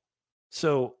coach now.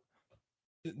 So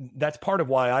that's part of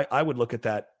why I would look at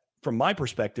that from my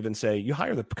perspective and say, you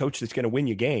hire the coach that's going to win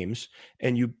you games,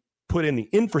 and you put in the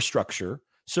infrastructure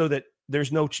so that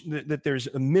there's there's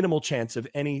a minimal chance of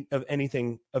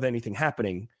anything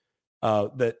happening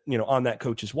that, on that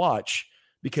coach's watch,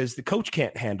 because the coach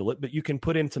can't handle it, but you can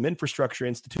put in some infrastructure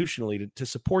institutionally to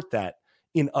support that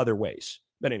in other ways.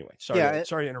 But anyway, sorry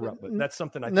to interrupt, but that's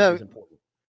something I think is important.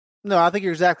 No, I think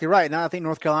you're exactly right. And I think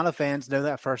North Carolina fans know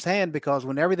that firsthand, because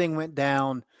when everything went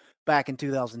down back in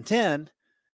 2010,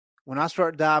 when I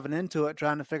started diving into it,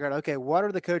 trying to figure out, okay, what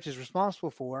are the coaches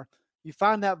responsible for? You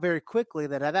find out very quickly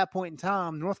that at that point in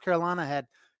time, North Carolina had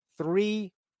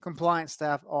 3 compliance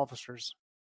staff officers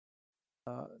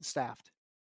staffed.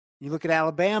 You look at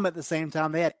Alabama at the same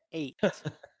time, they had 8.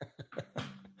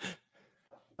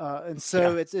 And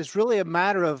so it's really a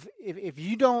matter of if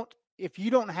you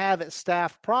don't have it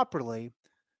staffed properly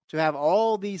to have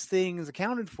all these things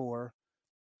accounted for,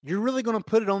 you're really going to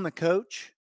put it on the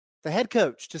coach, the head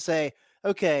coach, to say,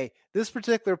 okay, this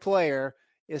particular player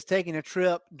is taking a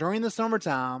trip during the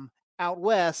summertime out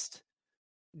west.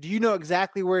 Do you know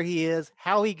exactly where he is,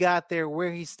 how he got there,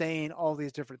 where he's staying, all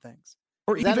these different things?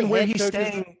 Or even where he's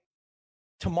staying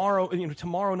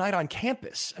tomorrow night on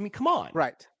campus. I mean, come on.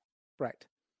 Right.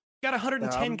 Got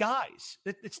 110 guys.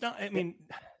 It's not,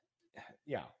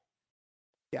 yeah.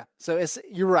 Yeah. So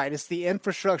you're right. It's the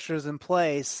infrastructure is in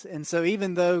place. And so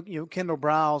even though, Kendall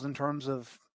Briles, in terms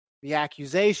of the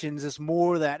accusations, is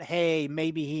more that, hey,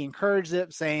 maybe he encouraged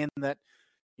it, saying that,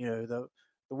 the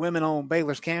women on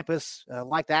Baylor's campus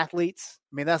liked athletes.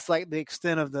 I mean, that's like the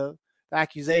extent of the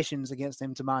accusations against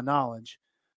him, to my knowledge.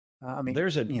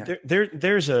 There's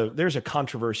a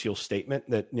controversial statement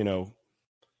that,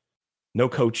 no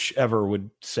coach ever would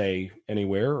say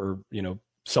anywhere, or,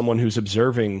 someone who's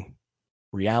observing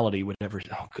reality would ever.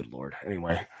 Oh, good Lord.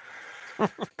 Anyway.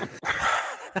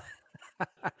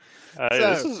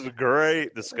 This is a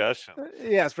great discussion.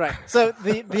 Yes, right. So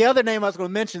the other name I was going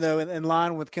to mention, though, in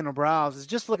line with Kendall Briles, is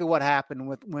just look at what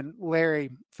happened when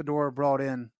Larry Fedora brought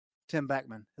in Tim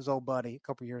Beckman, his old buddy, a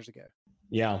couple years ago.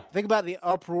 Yeah. Think about the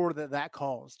uproar that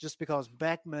caused, just because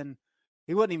Beckman,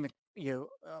 he wasn't even,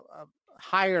 a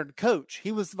hired coach.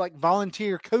 He was like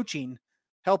volunteer coaching,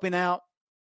 helping out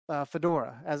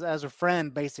Fedora as a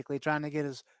friend, basically trying to get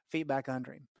his feet back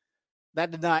under him.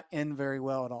 That did not end very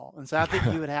well at all. And so I think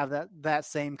you would have that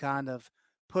same kind of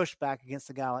pushback against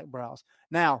a guy like Briles.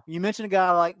 Now, you mentioned a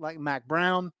guy like Mack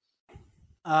Brown.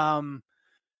 The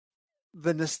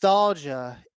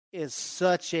nostalgia is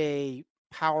such a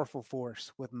powerful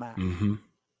force with Mack,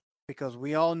 because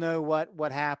we all know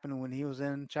what happened when he was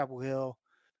in Chapel Hill.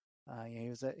 He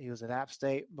was at App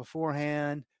State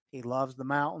beforehand. He loves the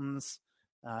mountains.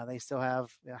 They still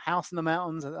have a house in the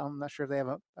mountains. I'm not sure if they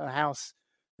have a house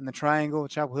in the Triangle,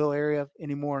 Chapel Hill area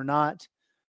anymore or not.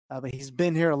 But he's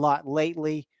been here a lot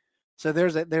lately. So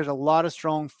there's a lot of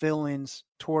strong feelings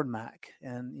toward Mack.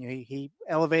 And he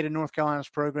elevated North Carolina's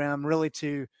program really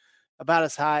to about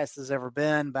as high as it's ever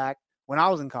been back when I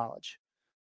was in college.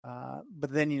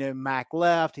 But then, Mack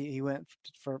left. He went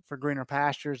for greener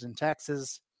pastures in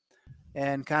Texas.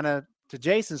 And kind of to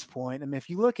Jason's point, I mean, if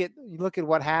you look at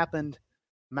what happened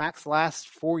Mack's last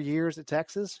 4 years at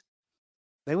Texas,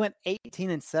 they went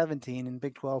 18-17 in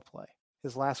Big 12 play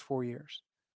his last 4 years.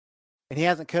 And he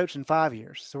hasn't coached in 5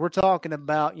 years. So we're talking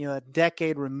about, a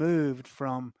decade removed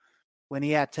from when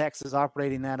he had Texas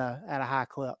operating at a high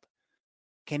clip.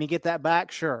 Can he get that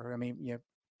back? Sure. I mean,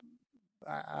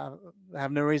 I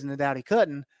have no reason to doubt he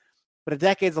couldn't, but a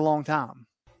decade's a long time.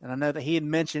 And I know that he had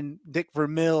mentioned Dick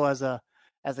Vermeil as a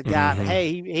guy. Mm-hmm.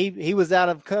 Hey, he was out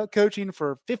of coaching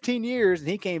for 15 years and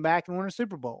he came back and won a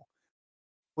Super Bowl.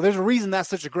 Well, there's a reason that's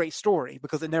such a great story,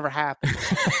 because it never happened.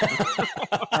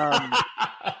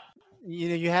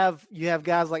 You have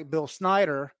guys like Bill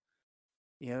Snyder,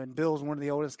 and Bill's one of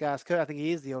the oldest guys. I think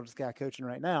he is the oldest guy coaching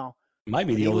right now. Might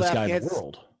be the oldest guy in the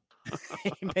world.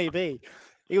 He may be.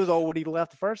 He was old when he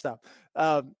left the first time.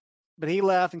 But he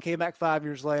left and came back 5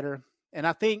 years later. And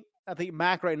I think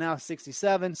Mack right now is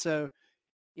 67. So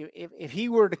if he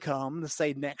were to come, let's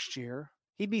say next year,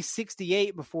 he'd be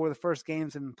 68 before the first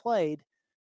games have been played.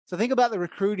 So think about the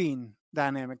recruiting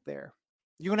dynamic there.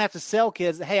 you're going to have to sell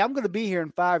kids, hey, I'm going to be here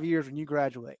in 5 years when you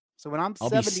graduate. So when I'll be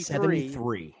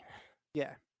 73.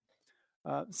 Yeah.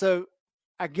 So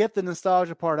I get the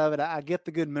nostalgia part of it. I get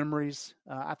the good memories.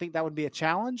 I think that would be a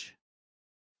challenge.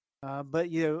 But,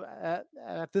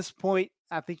 at this point,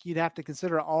 I think you'd have to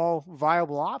consider all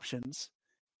viable options.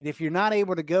 And if you're not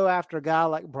able to go after a guy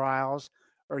like Briles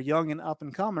or young and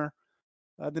up-and-comer,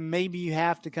 then maybe you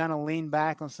have to kind of lean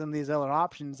back on some of these other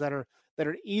options that are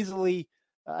easily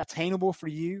attainable for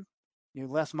you.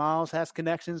 Les Miles has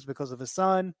connections because of his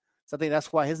son. So I think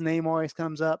that's why his name always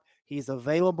comes up. He's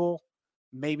available.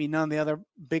 Maybe none of the other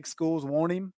big schools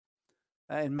want him.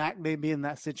 And Mac may be in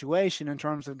that situation in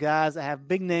terms of guys that have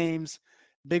big names,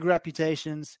 big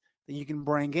reputations that you can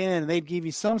bring in. And they'd give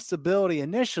you some stability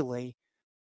initially,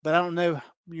 but I don't know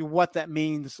what that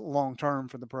means long-term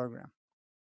for the program.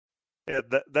 Yeah,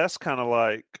 that's kind of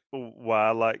like why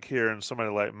I like hearing somebody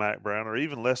like Mack Brown or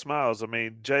even Les Miles. I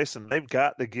mean, Jason, they've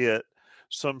got to get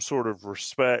some sort of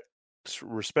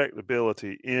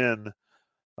respectability in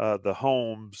the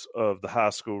homes of the high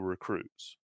school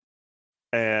recruits.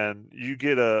 And you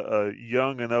get a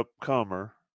young and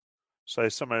upcomer, say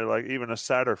somebody like even a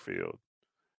Satterfield.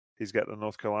 He's got the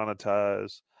North Carolina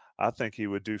ties. I think he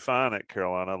would do fine at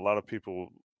Carolina. A lot of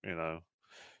people on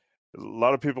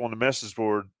the message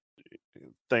board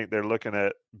think they're looking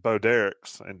at Bo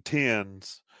Dereks and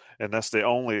 10s, and that's the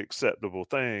only acceptable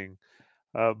thing.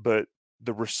 But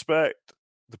the respect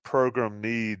the program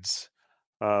needs,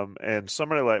 and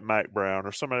somebody like Mack Brown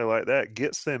or somebody like that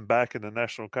gets them back in the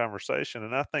national conversation.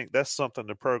 And I think that's something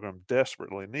the program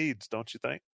desperately needs, don't you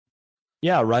think?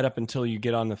 Yeah, right up until you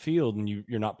get on the field and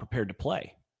you're not prepared to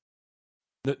play.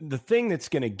 The thing that's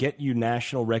going to get you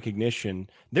national recognition,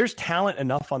 there's talent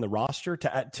enough on the roster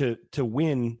to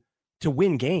win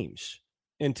games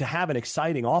and to have an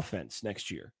exciting offense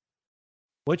next year.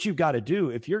 What you've got to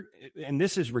do, and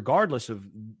this is regardless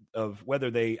of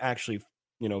whether they actually,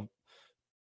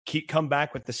 come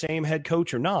back with the same head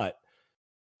coach or not,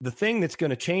 the thing that's going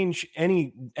to change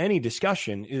any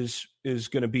discussion is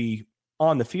going to be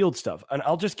on the field stuff. And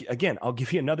I'll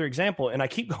give you another example. And I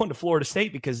keep going to Florida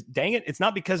State because dang it, it's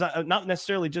not not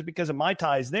necessarily just because of my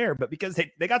ties there, but because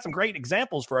they got some great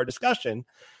examples for our discussion.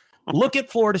 Look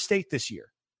at Florida State this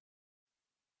year.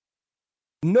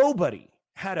 Nobody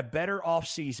had a better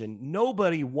offseason.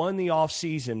 Nobody won the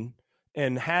offseason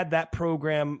and had that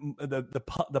program,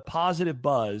 the positive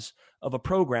buzz of a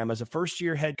program as a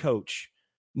first-year head coach.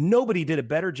 Nobody did a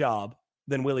better job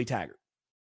than Willie Taggart.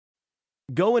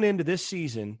 Going into this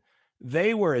season,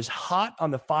 they were as hot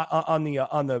on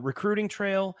the recruiting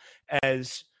trail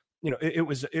as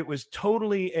it was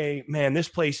totally this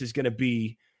place is going to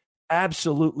be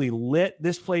absolutely lit.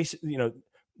 This place,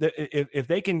 if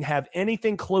they can have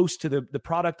anything close to the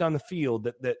product on the field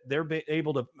that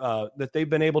they've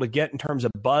been able to get in terms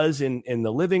of buzz in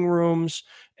the living rooms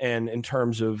and in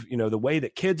terms of the way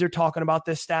that kids are talking about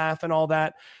this staff and all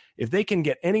that, if they can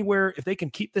get anywhere, if they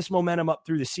can keep this momentum up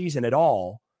through the season at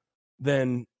all,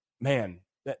 then man,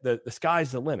 the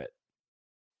sky's the limit.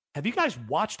 Have you guys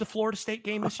watched the Florida State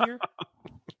game this year?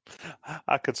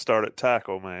 I could start at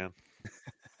tackle, man.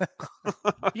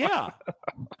 Yeah.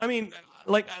 I mean,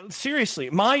 seriously,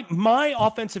 my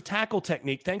offensive tackle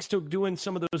technique, thanks to doing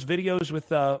some of those videos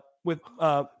with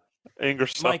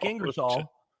Ingersoll. Mike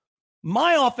Ingersoll,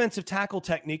 my offensive tackle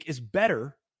technique is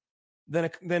better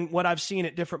than what I've seen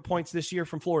at different points this year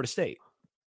from Florida State.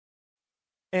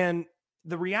 And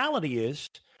the reality is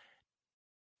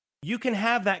you can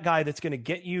have that guy that's going to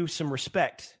get you some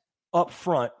respect up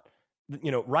front,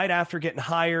 right after getting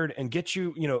hired and get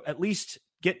you, at least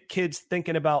get kids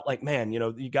thinking about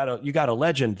you got a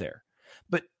legend there.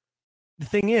 But the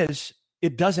thing is,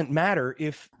 it doesn't matter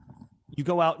if you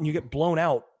go out and you get blown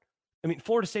out. I mean,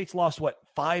 Florida State's lost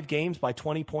 5 games by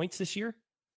 20 points this year.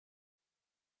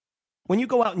 When you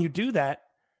go out and you do that,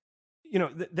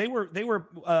 they were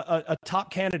a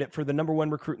top candidate for the number 1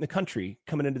 recruit in the country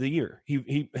coming into the year.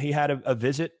 He had a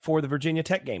visit for the Virginia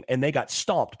Tech game, and they got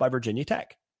stomped by Virginia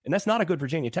Tech, and that's not a good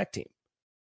Virginia Tech team.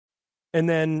 And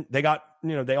then they got,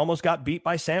 they almost got beat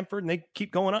by Samford, and they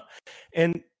keep going up.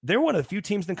 And they're one of the few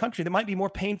teams in the country that might be more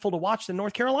painful to watch than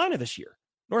North Carolina this year.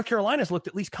 North Carolina's looked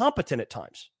at least competent at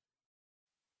times.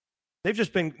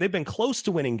 They've been close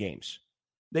to winning games.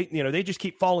 They just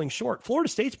keep falling short. Florida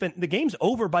State's the game's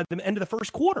over by the end of the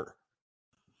first quarter.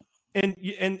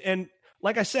 And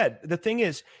like I said, the thing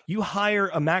is, you hire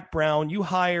a Mack Brown, you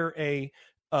hire a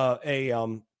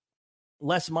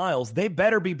Les Miles, they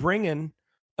better be bringing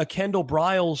a Kendall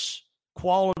Briles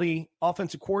quality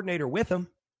offensive coordinator with them.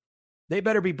 They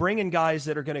better be bringing guys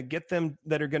that are going to get them,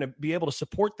 that are going to be able to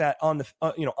support that on the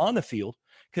on the field,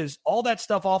 because all that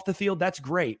stuff off the field, that's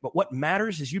great. But what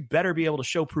matters is you better be able to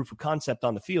show proof of concept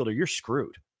on the field, or you're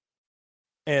screwed.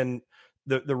 And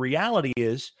the reality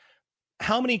is,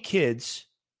 how many kids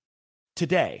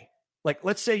today, like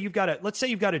let's say you've got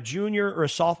a junior or a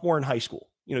sophomore in high school,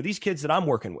 these kids that I'm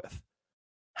working with,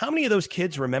 how many of those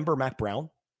kids remember Mack Brown?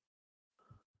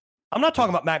 I'm not talking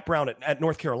about Mack Brown at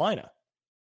North Carolina.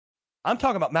 I'm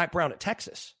talking about Mack Brown at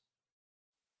Texas.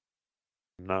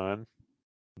 None.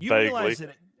 You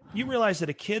realize that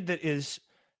a kid that is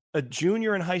a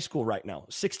junior in high school right now,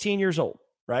 16 years old,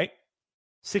 right?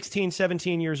 16,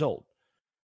 17 years old.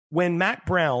 When Mack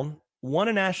Brown won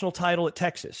a national title at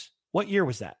Texas, what year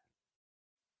was that?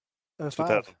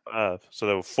 2005. So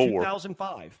that was 4.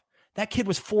 2005. That kid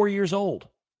was 4 years old,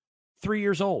 3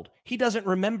 years old. He doesn't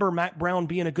remember Mack Brown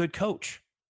being a good coach.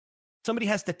 Somebody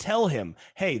has to tell him,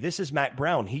 hey, this is Mack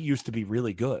Brown. He used to be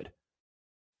really good.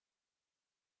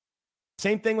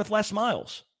 Same thing with Les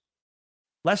Miles.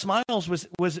 Les Miles was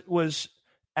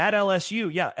at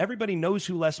LSU. Yeah, everybody knows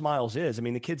who Les Miles is. I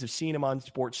mean, the kids have seen him on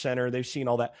SportsCenter. They've seen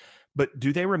all that. But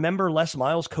do they remember Les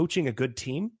Miles coaching a good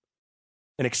team?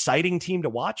 An exciting team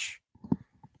to watch?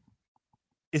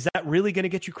 Is that really going to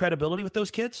get you credibility with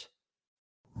those kids?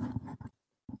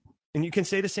 And you can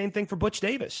say the same thing for Butch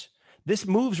Davis. This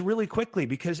moves really quickly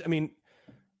because, I mean,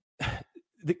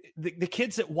 the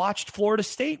kids that watched Florida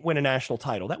State win a national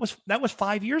title, that was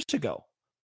 5 years ago.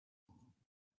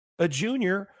 A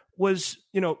junior was,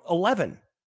 11,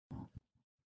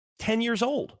 10 years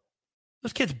old.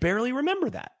 Those kids barely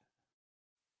remember that.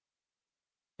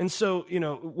 And so,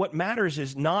 what matters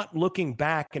is not looking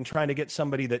back and trying to get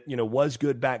somebody that, was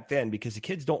good back then, because the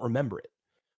kids don't remember it.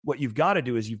 What you've got to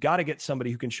do is you've got to get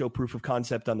somebody who can show proof of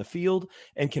concept on the field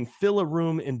and can fill a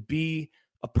room and be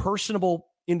a personable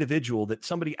individual that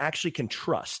somebody actually can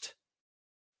trust,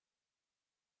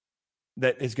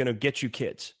 that is going to get you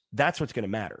kids. That's what's going to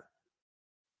matter.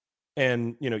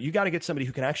 And, you got to get somebody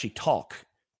who can actually talk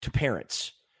to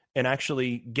parents and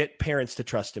actually get parents to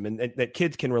trust him, and that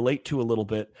kids can relate to a little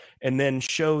bit, and then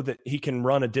show that he can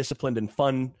run a disciplined and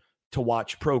fun to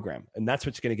watch program. And that's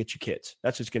what's going to get you kids.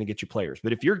 That's what's going to get you players.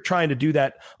 But if you're trying to do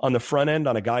that on the front end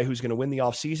on a guy who's going to win the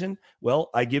offseason, well,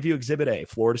 I give you Exhibit A,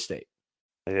 Florida State.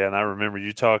 Yeah, and I remember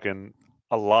you talking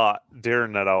a lot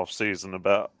during that offseason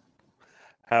about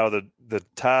how the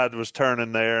tide was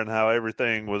turning there and how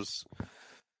everything was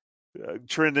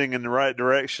trending in the right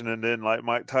direction. And then, like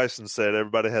Mike Tyson said,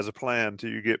 everybody has a plan till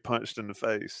you get punched in the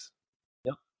face.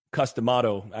 Yep.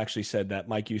 Customato actually said that.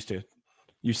 Mike used to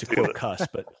quote cuss,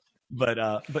 but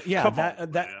yeah,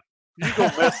 that you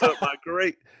gonna mess up my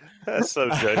great. That's so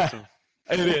Jason.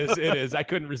 It is. I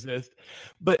couldn't resist.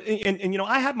 But and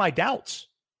I had my doubts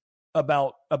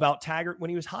about Taggart when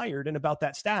he was hired and about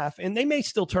that staff, and they may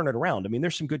still turn it around. I mean,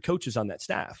 there's some good coaches on that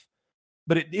staff,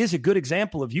 but it is a good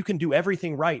example of you can do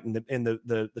everything right, and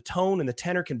the tone and the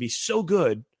tenor can be so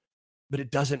good, but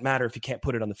it doesn't matter if you can't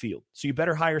put it on the field. So you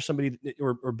better hire somebody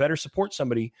or better support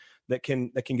somebody that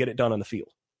can get it done on the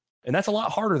field. And that's a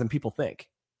lot harder than people think.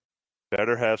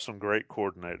 Better have some great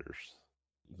coordinators.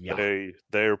 Yeah.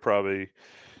 They are probably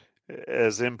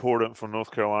as important for North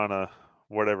Carolina,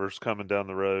 whatever's coming down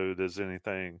the road, as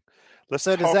anything. Does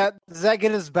that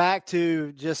get us back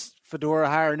to just Fedora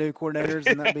hire new coordinators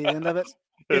and that be the end of it?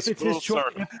 If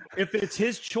it's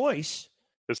his choice,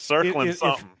 it's circling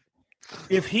something.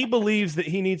 If he believes that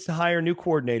he needs to hire new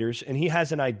coordinators and he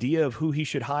has an idea of who he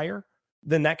should hire,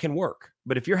 then that can work.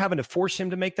 But if you're having to force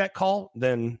him to make that call,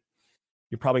 then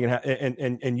you're probably going to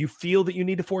have, and you feel that you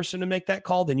need to force him to make that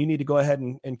call, then you need to go ahead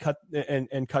and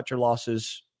cut your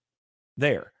losses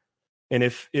there. And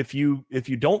if you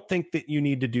don't think that you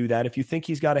need to do that, if you think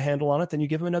he's got a handle on it, then you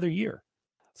give him another year.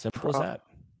 Simple as that.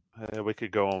 Yeah, we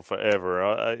could go on forever.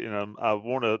 I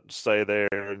want to stay there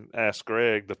and ask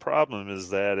Greg. The problem is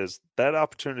that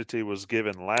opportunity was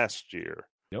given last year.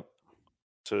 Yep.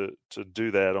 To do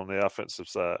that on the offensive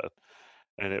side,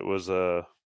 and it was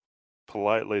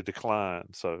politely declined.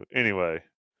 So anyway,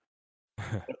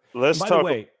 let's talk. By the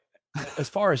way, as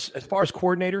far as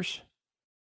coordinators,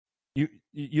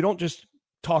 you don't just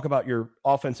talk about your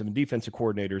offensive and defensive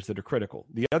coordinators that are critical.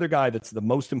 The other guy that's the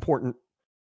most important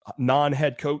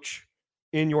non-head coach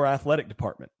in your athletic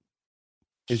department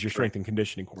is your strength and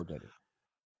conditioning coordinator,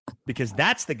 because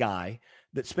that's the guy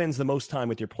that spends the most time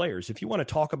with your players. If you want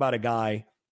to talk about a guy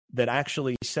that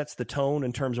actually sets the tone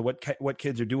in terms of what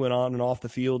kids are doing on and off the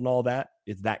field and all that,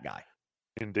 it's that guy.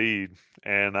 Indeed.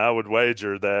 And I would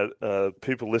wager that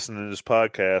people listening to this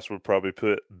podcast would probably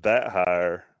put that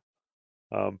hire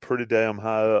pretty damn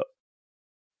high up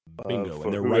Bingo, for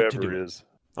and they're right to do whoever it. is.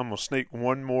 I'm going to sneak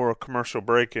one more commercial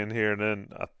break in here, and then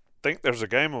I think there's a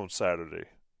game on Saturday.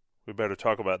 We better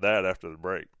talk about that after the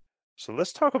break. So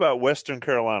let's talk about Western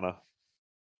Carolina.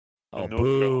 Oh,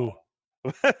 boo.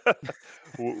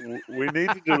 We need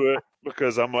to do it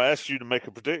because I'm going to ask you to make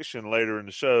a prediction later in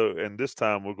the show, and this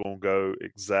time we're going to go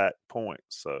exact points.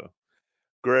 So,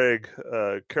 Greg,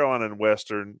 Carolina and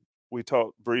Western, we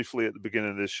talked briefly at the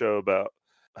beginning of this show about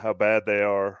how bad they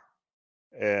are,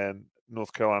 and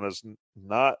North Carolina's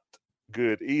not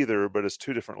good either, but it's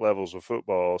two different levels of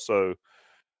football. So,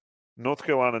 North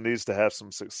Carolina needs to have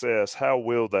some success. How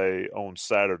will they on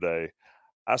Saturday?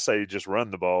 I say just run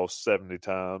the ball 70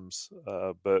 times.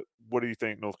 But what do you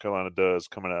think North Carolina does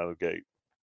coming out of the gate?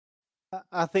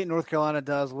 I think North Carolina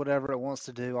does whatever it wants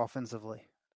to do offensively.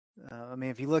 I mean,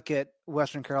 if you look at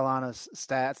Western Carolina's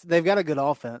stats, they've got a good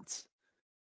offense,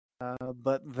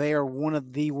 but they are one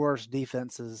of the worst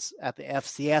defenses at the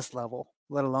FCS level,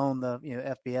 let alone the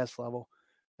FBS level.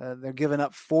 They're giving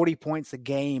up 40 points a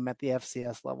game at the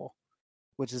FCS level,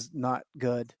 which is not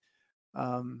good.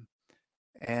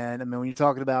 And I mean, when you're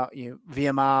talking about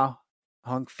VMI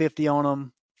hung 50 on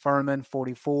them, Furman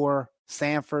 44,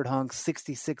 Sanford hung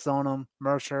 66 on them,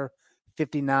 Mercer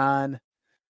 59,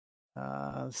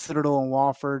 Citadel and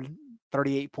Wofford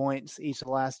 38 points each of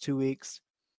the last 2 weeks.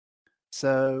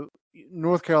 So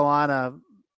North Carolina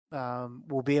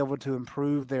will be able to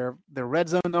improve their red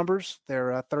zone numbers,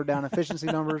 their third down efficiency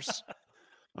numbers.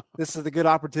 This is a good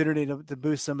opportunity to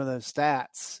boost some of those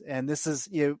stats. And this is,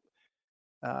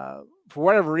 for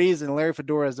whatever reason, Larry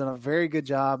Fedora has done a very good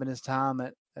job in his time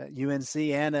at UNC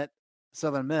and at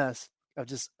Southern Miss of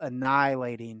just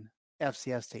annihilating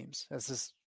FCS teams. That's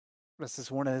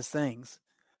just one of his things.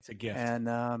 It's a gift. And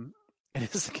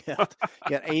it is a gift.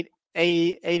 Got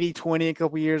 80-20 a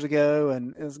couple years ago,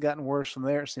 and it's gotten worse from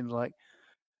there, it seems like.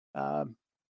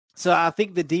 So I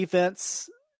think the defense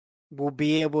will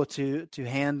be able to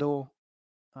handle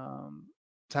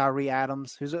Tyree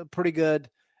Adams, who's a pretty good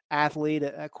athlete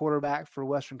at quarterback for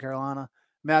Western Carolina.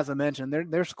 I mean, as I mentioned,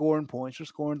 they're scoring points. They're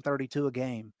scoring 32 a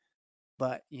game.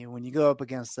 But when you go up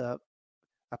against a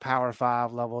Power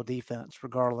 5 level defense,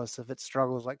 regardless if it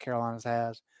struggles like Carolina's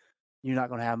has, you're not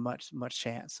going to have much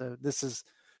chance. So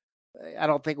I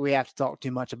don't think we have to talk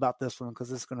too much about this one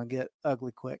because it's going to get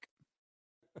ugly quick.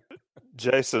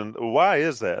 Jason, why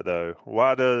is that though?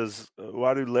 Why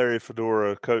do Larry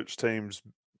Fedora coach teams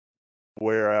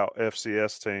wear out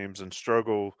FCS teams and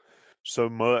struggle so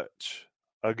much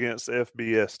against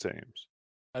FBS teams?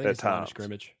 I think it's the line of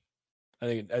scrimmage. I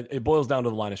think it boils down to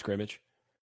the line of scrimmage.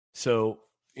 So,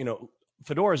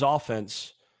 Fedora's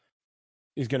offense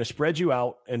is going to spread you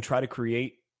out and try to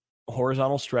create a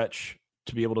horizontal stretch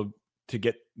to be able to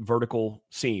get vertical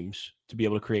seams to be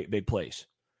able to create big plays.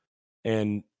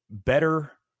 And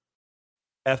better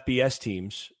FBS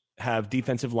teams have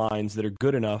defensive lines that are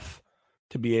good enough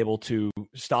to be able to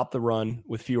stop the run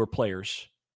with fewer players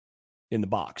in the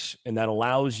box. And that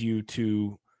allows you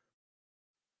to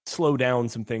slow down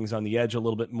some things on the edge a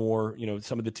little bit more.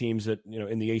 Some of the teams that,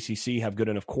 in the ACC have good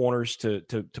enough corners to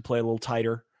play a little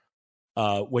tighter.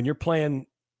 When you're playing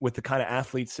with the kind of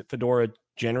athletes that Fedora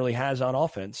generally has on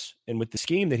offense and with the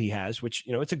scheme that he has, which,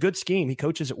 it's a good scheme. He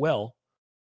coaches it well.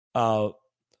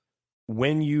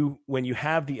 When you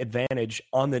have the advantage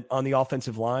on the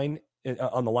offensive line,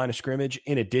 on the line of scrimmage,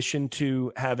 in addition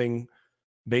to having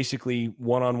basically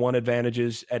one-on-one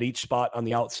advantages at each spot on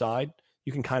the outside,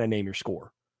 you can kind of name your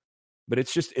score. But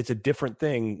it's a different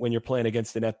thing when you're playing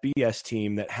against an FBS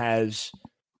team that has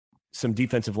some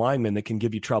defensive linemen that can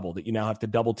give you trouble, that you now have to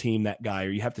double team that guy, or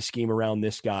you have to scheme around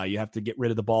this guy. You have to get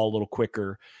rid of the ball a little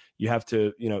quicker. You have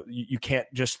to, you can't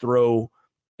just throw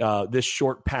this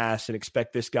short pass and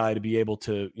expect this guy to be able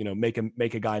to, make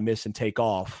a guy miss and take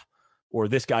off, or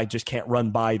this guy just can't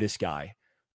run by this guy.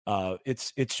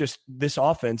 It's just, this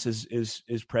offense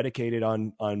is predicated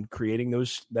on creating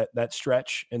that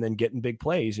stretch and then getting big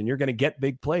plays. And you're going to get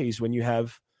big plays when you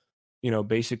have,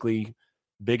 basically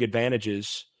big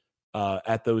advantages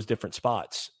at those different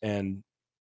spots. And,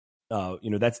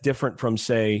 that's different from,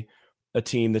 say, a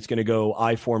team that's going to go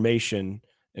I formation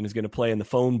and is going to play in the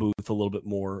phone booth a little bit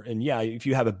more. And yeah, if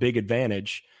you have a big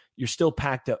advantage, you're still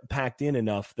packed in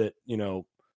enough that,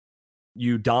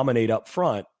 you dominate up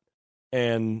front,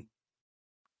 and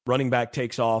running back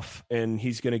takes off and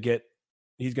he's going to get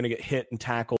hit and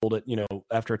tackled at,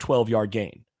 after a 12-yard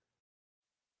gain.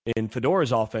 In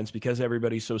Fedora's offense, because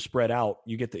everybody's so spread out,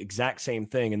 you get the exact same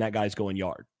thing, and that guy's going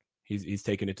yard. He's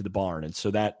taking it to the barn. And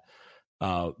so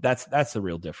that's the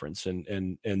real difference.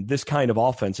 And this kind of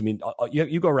offense, I mean,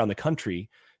 you go around the country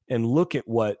and look at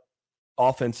what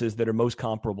offenses that are most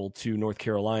comparable to North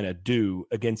Carolina do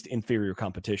against inferior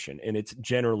competition. And it's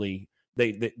generally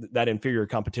that inferior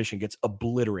competition gets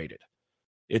obliterated.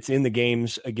 It's in the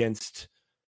games against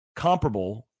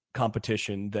comparable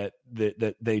competition that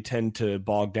they tend to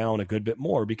bog down a good bit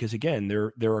more, because again,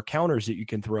 there are counters that you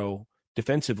can throw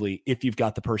defensively if you've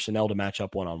got the personnel to match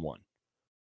up one-on-one.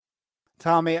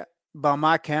 Tommy, by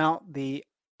my count, the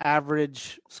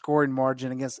average scoring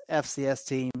margin against FCS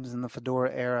teams in the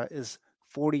Fedora era is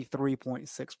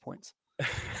 43.6 points.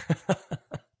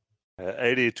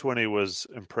 80-20 was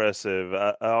impressive.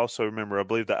 I also remember, I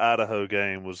believe the Idaho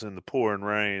game was in the pouring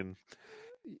rain.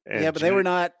 Yeah, but they were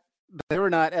not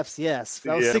FCS.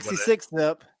 That was 66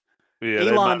 up. Yeah,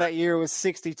 Elon that year was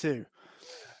 62.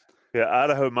 Yeah,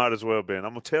 Idaho might as well have been.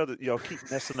 I'm gonna tell that y'all keep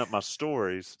messing up my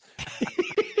stories.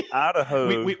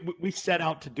 Idaho. We set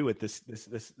out to do it this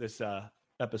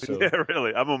episode. Yeah,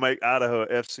 really. I'm gonna make Idaho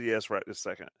FCS right this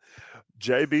second.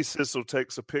 JB Sissel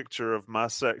takes a picture of my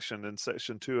section in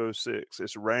section 206.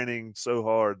 It's raining so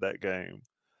hard that game,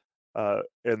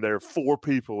 and there are 4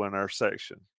 people in our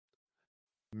section.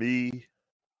 Me,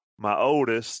 my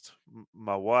oldest,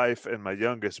 my wife, and my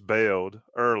youngest bailed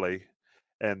early,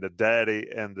 and the daddy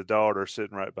and the daughter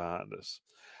sitting right behind us.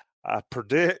 I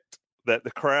predict that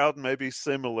the crowd may be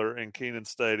similar in Kenan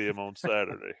Stadium on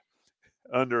Saturday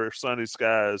under sunny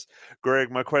skies.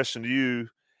 Greg, my question to you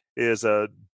is,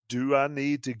 do I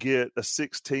need to get a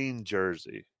 16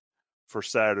 jersey for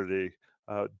Saturday?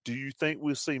 Do you think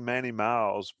we'll see Manny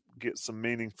Miles get some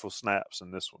meaningful snaps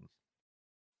in this one?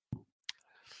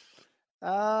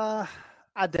 I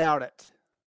doubt it.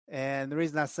 And the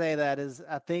reason I say that is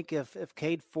I think if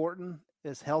Cade Fortin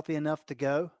is healthy enough to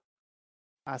go,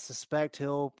 I suspect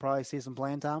he'll probably see some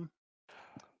playing time.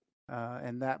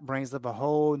 And that brings up a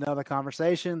whole nother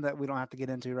conversation that we don't have to get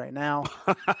into right now.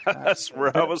 That's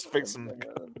where I was fixing to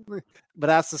go. But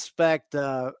I suspect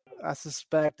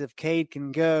if Cade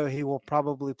can go, he will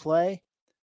probably play,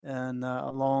 and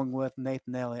along with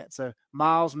Nathan Elliott. So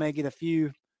Miles may get a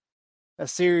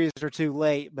series or 2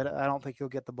 late, but I don't think he'll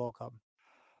get the bulk of them.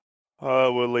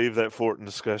 We'll leave that Fortin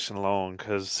discussion alone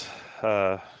because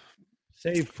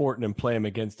save Fortin and play him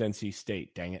against NC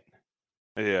State. Dang it!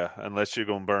 Yeah, unless you're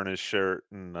gonna burn his shirt.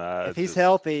 And if he's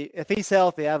healthy, I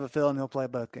have a feeling he'll play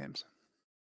both games.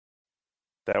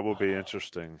 That will be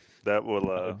interesting. That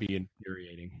would be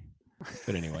infuriating.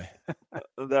 But anyway,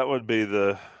 that would be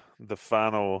the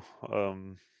final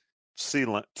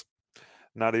sealant.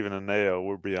 Not even a nail.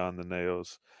 We're beyond the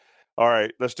nails. All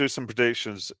right, let's do some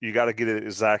predictions. You got to get it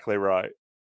exactly right.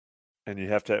 And you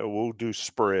have to, we'll do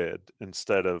spread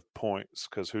instead of points,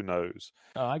 because who knows?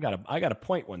 Oh, I got a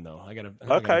point one though.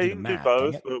 Okay, you can do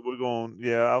both, but we're going,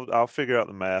 I'll figure out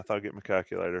the math. I'll get my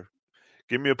calculator.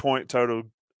 Give me a point total,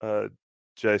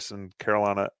 Jason.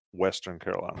 Carolina, Western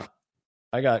Carolina.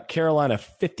 I got Carolina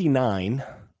 59,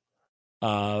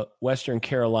 Western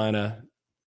Carolina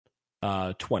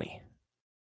 20.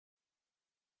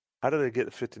 How did they get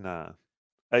to 59?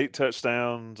 8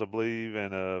 touchdowns, I believe,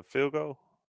 and a field goal?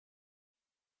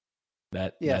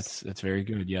 That's very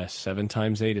good. Yes, 7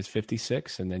 times 8 is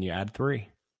 56, and then you add 3.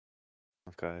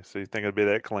 Okay, so you think it'd be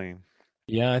that clean?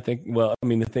 Yeah, I think. Well, I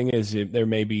mean, the thing is, there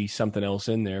may be something else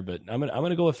in there, but I'm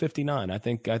gonna go with 59. I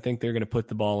think they're gonna put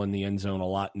the ball in the end zone a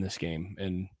lot in this game,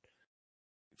 and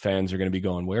fans are gonna be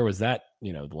going, "Where was that?"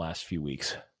 The last few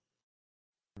weeks.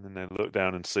 And then they look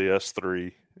down and see us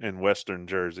 3 in Western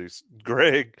jerseys.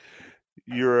 Greg,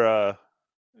 your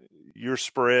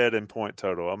spread and point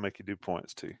total. I'll make you do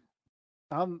points too.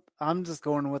 I'm just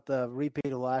going with the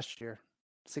repeat of last year,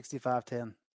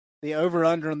 65-10. The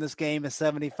over/under on this game is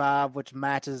 75, which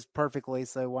matches perfectly.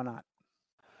 So why not?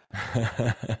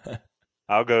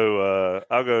 I'll go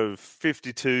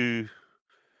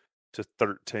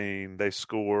 52-13. They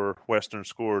score. Western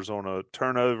scores on a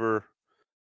turnover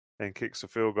and kicks a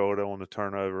field goal on the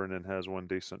turnover, and then has one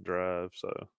decent drive.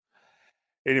 So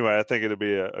anyway, I think it'll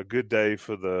be a good day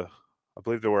for I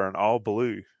believe they're wearing all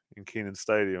blue in Kenan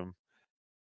Stadium.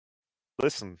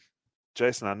 Listen,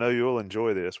 Jason, I know you'll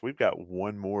enjoy this. We've got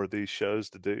one more of these shows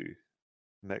to do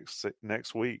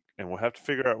next week, and we'll have to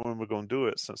figure out when we're going to do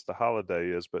it since the holiday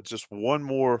is, but just one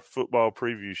more football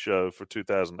preview show for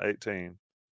 2018.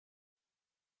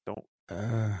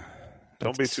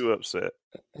 Don't be too upset.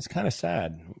 It's kind of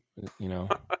sad,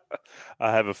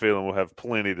 I have a feeling we'll have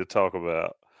plenty to talk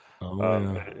about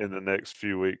in the next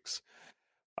few weeks.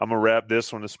 I'm going to wrap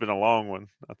this one. It's been a long one.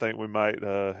 I think we might,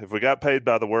 if we got paid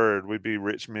by the word, we'd be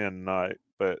rich men tonight.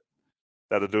 But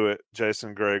that'll do it.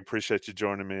 Jason, Greg, appreciate you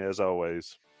joining me as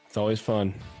always. It's always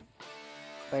fun.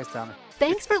 Thanks, Tommy.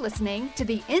 Thanks for listening to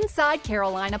the Inside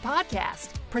Carolina podcast,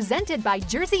 presented by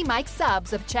Jersey Mike's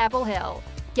Subs of Chapel Hill.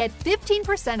 Get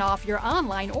 15% off your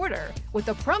online order with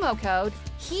the promo code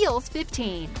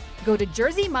HEELS15. Go to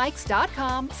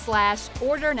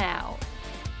jerseymikes.com/order now.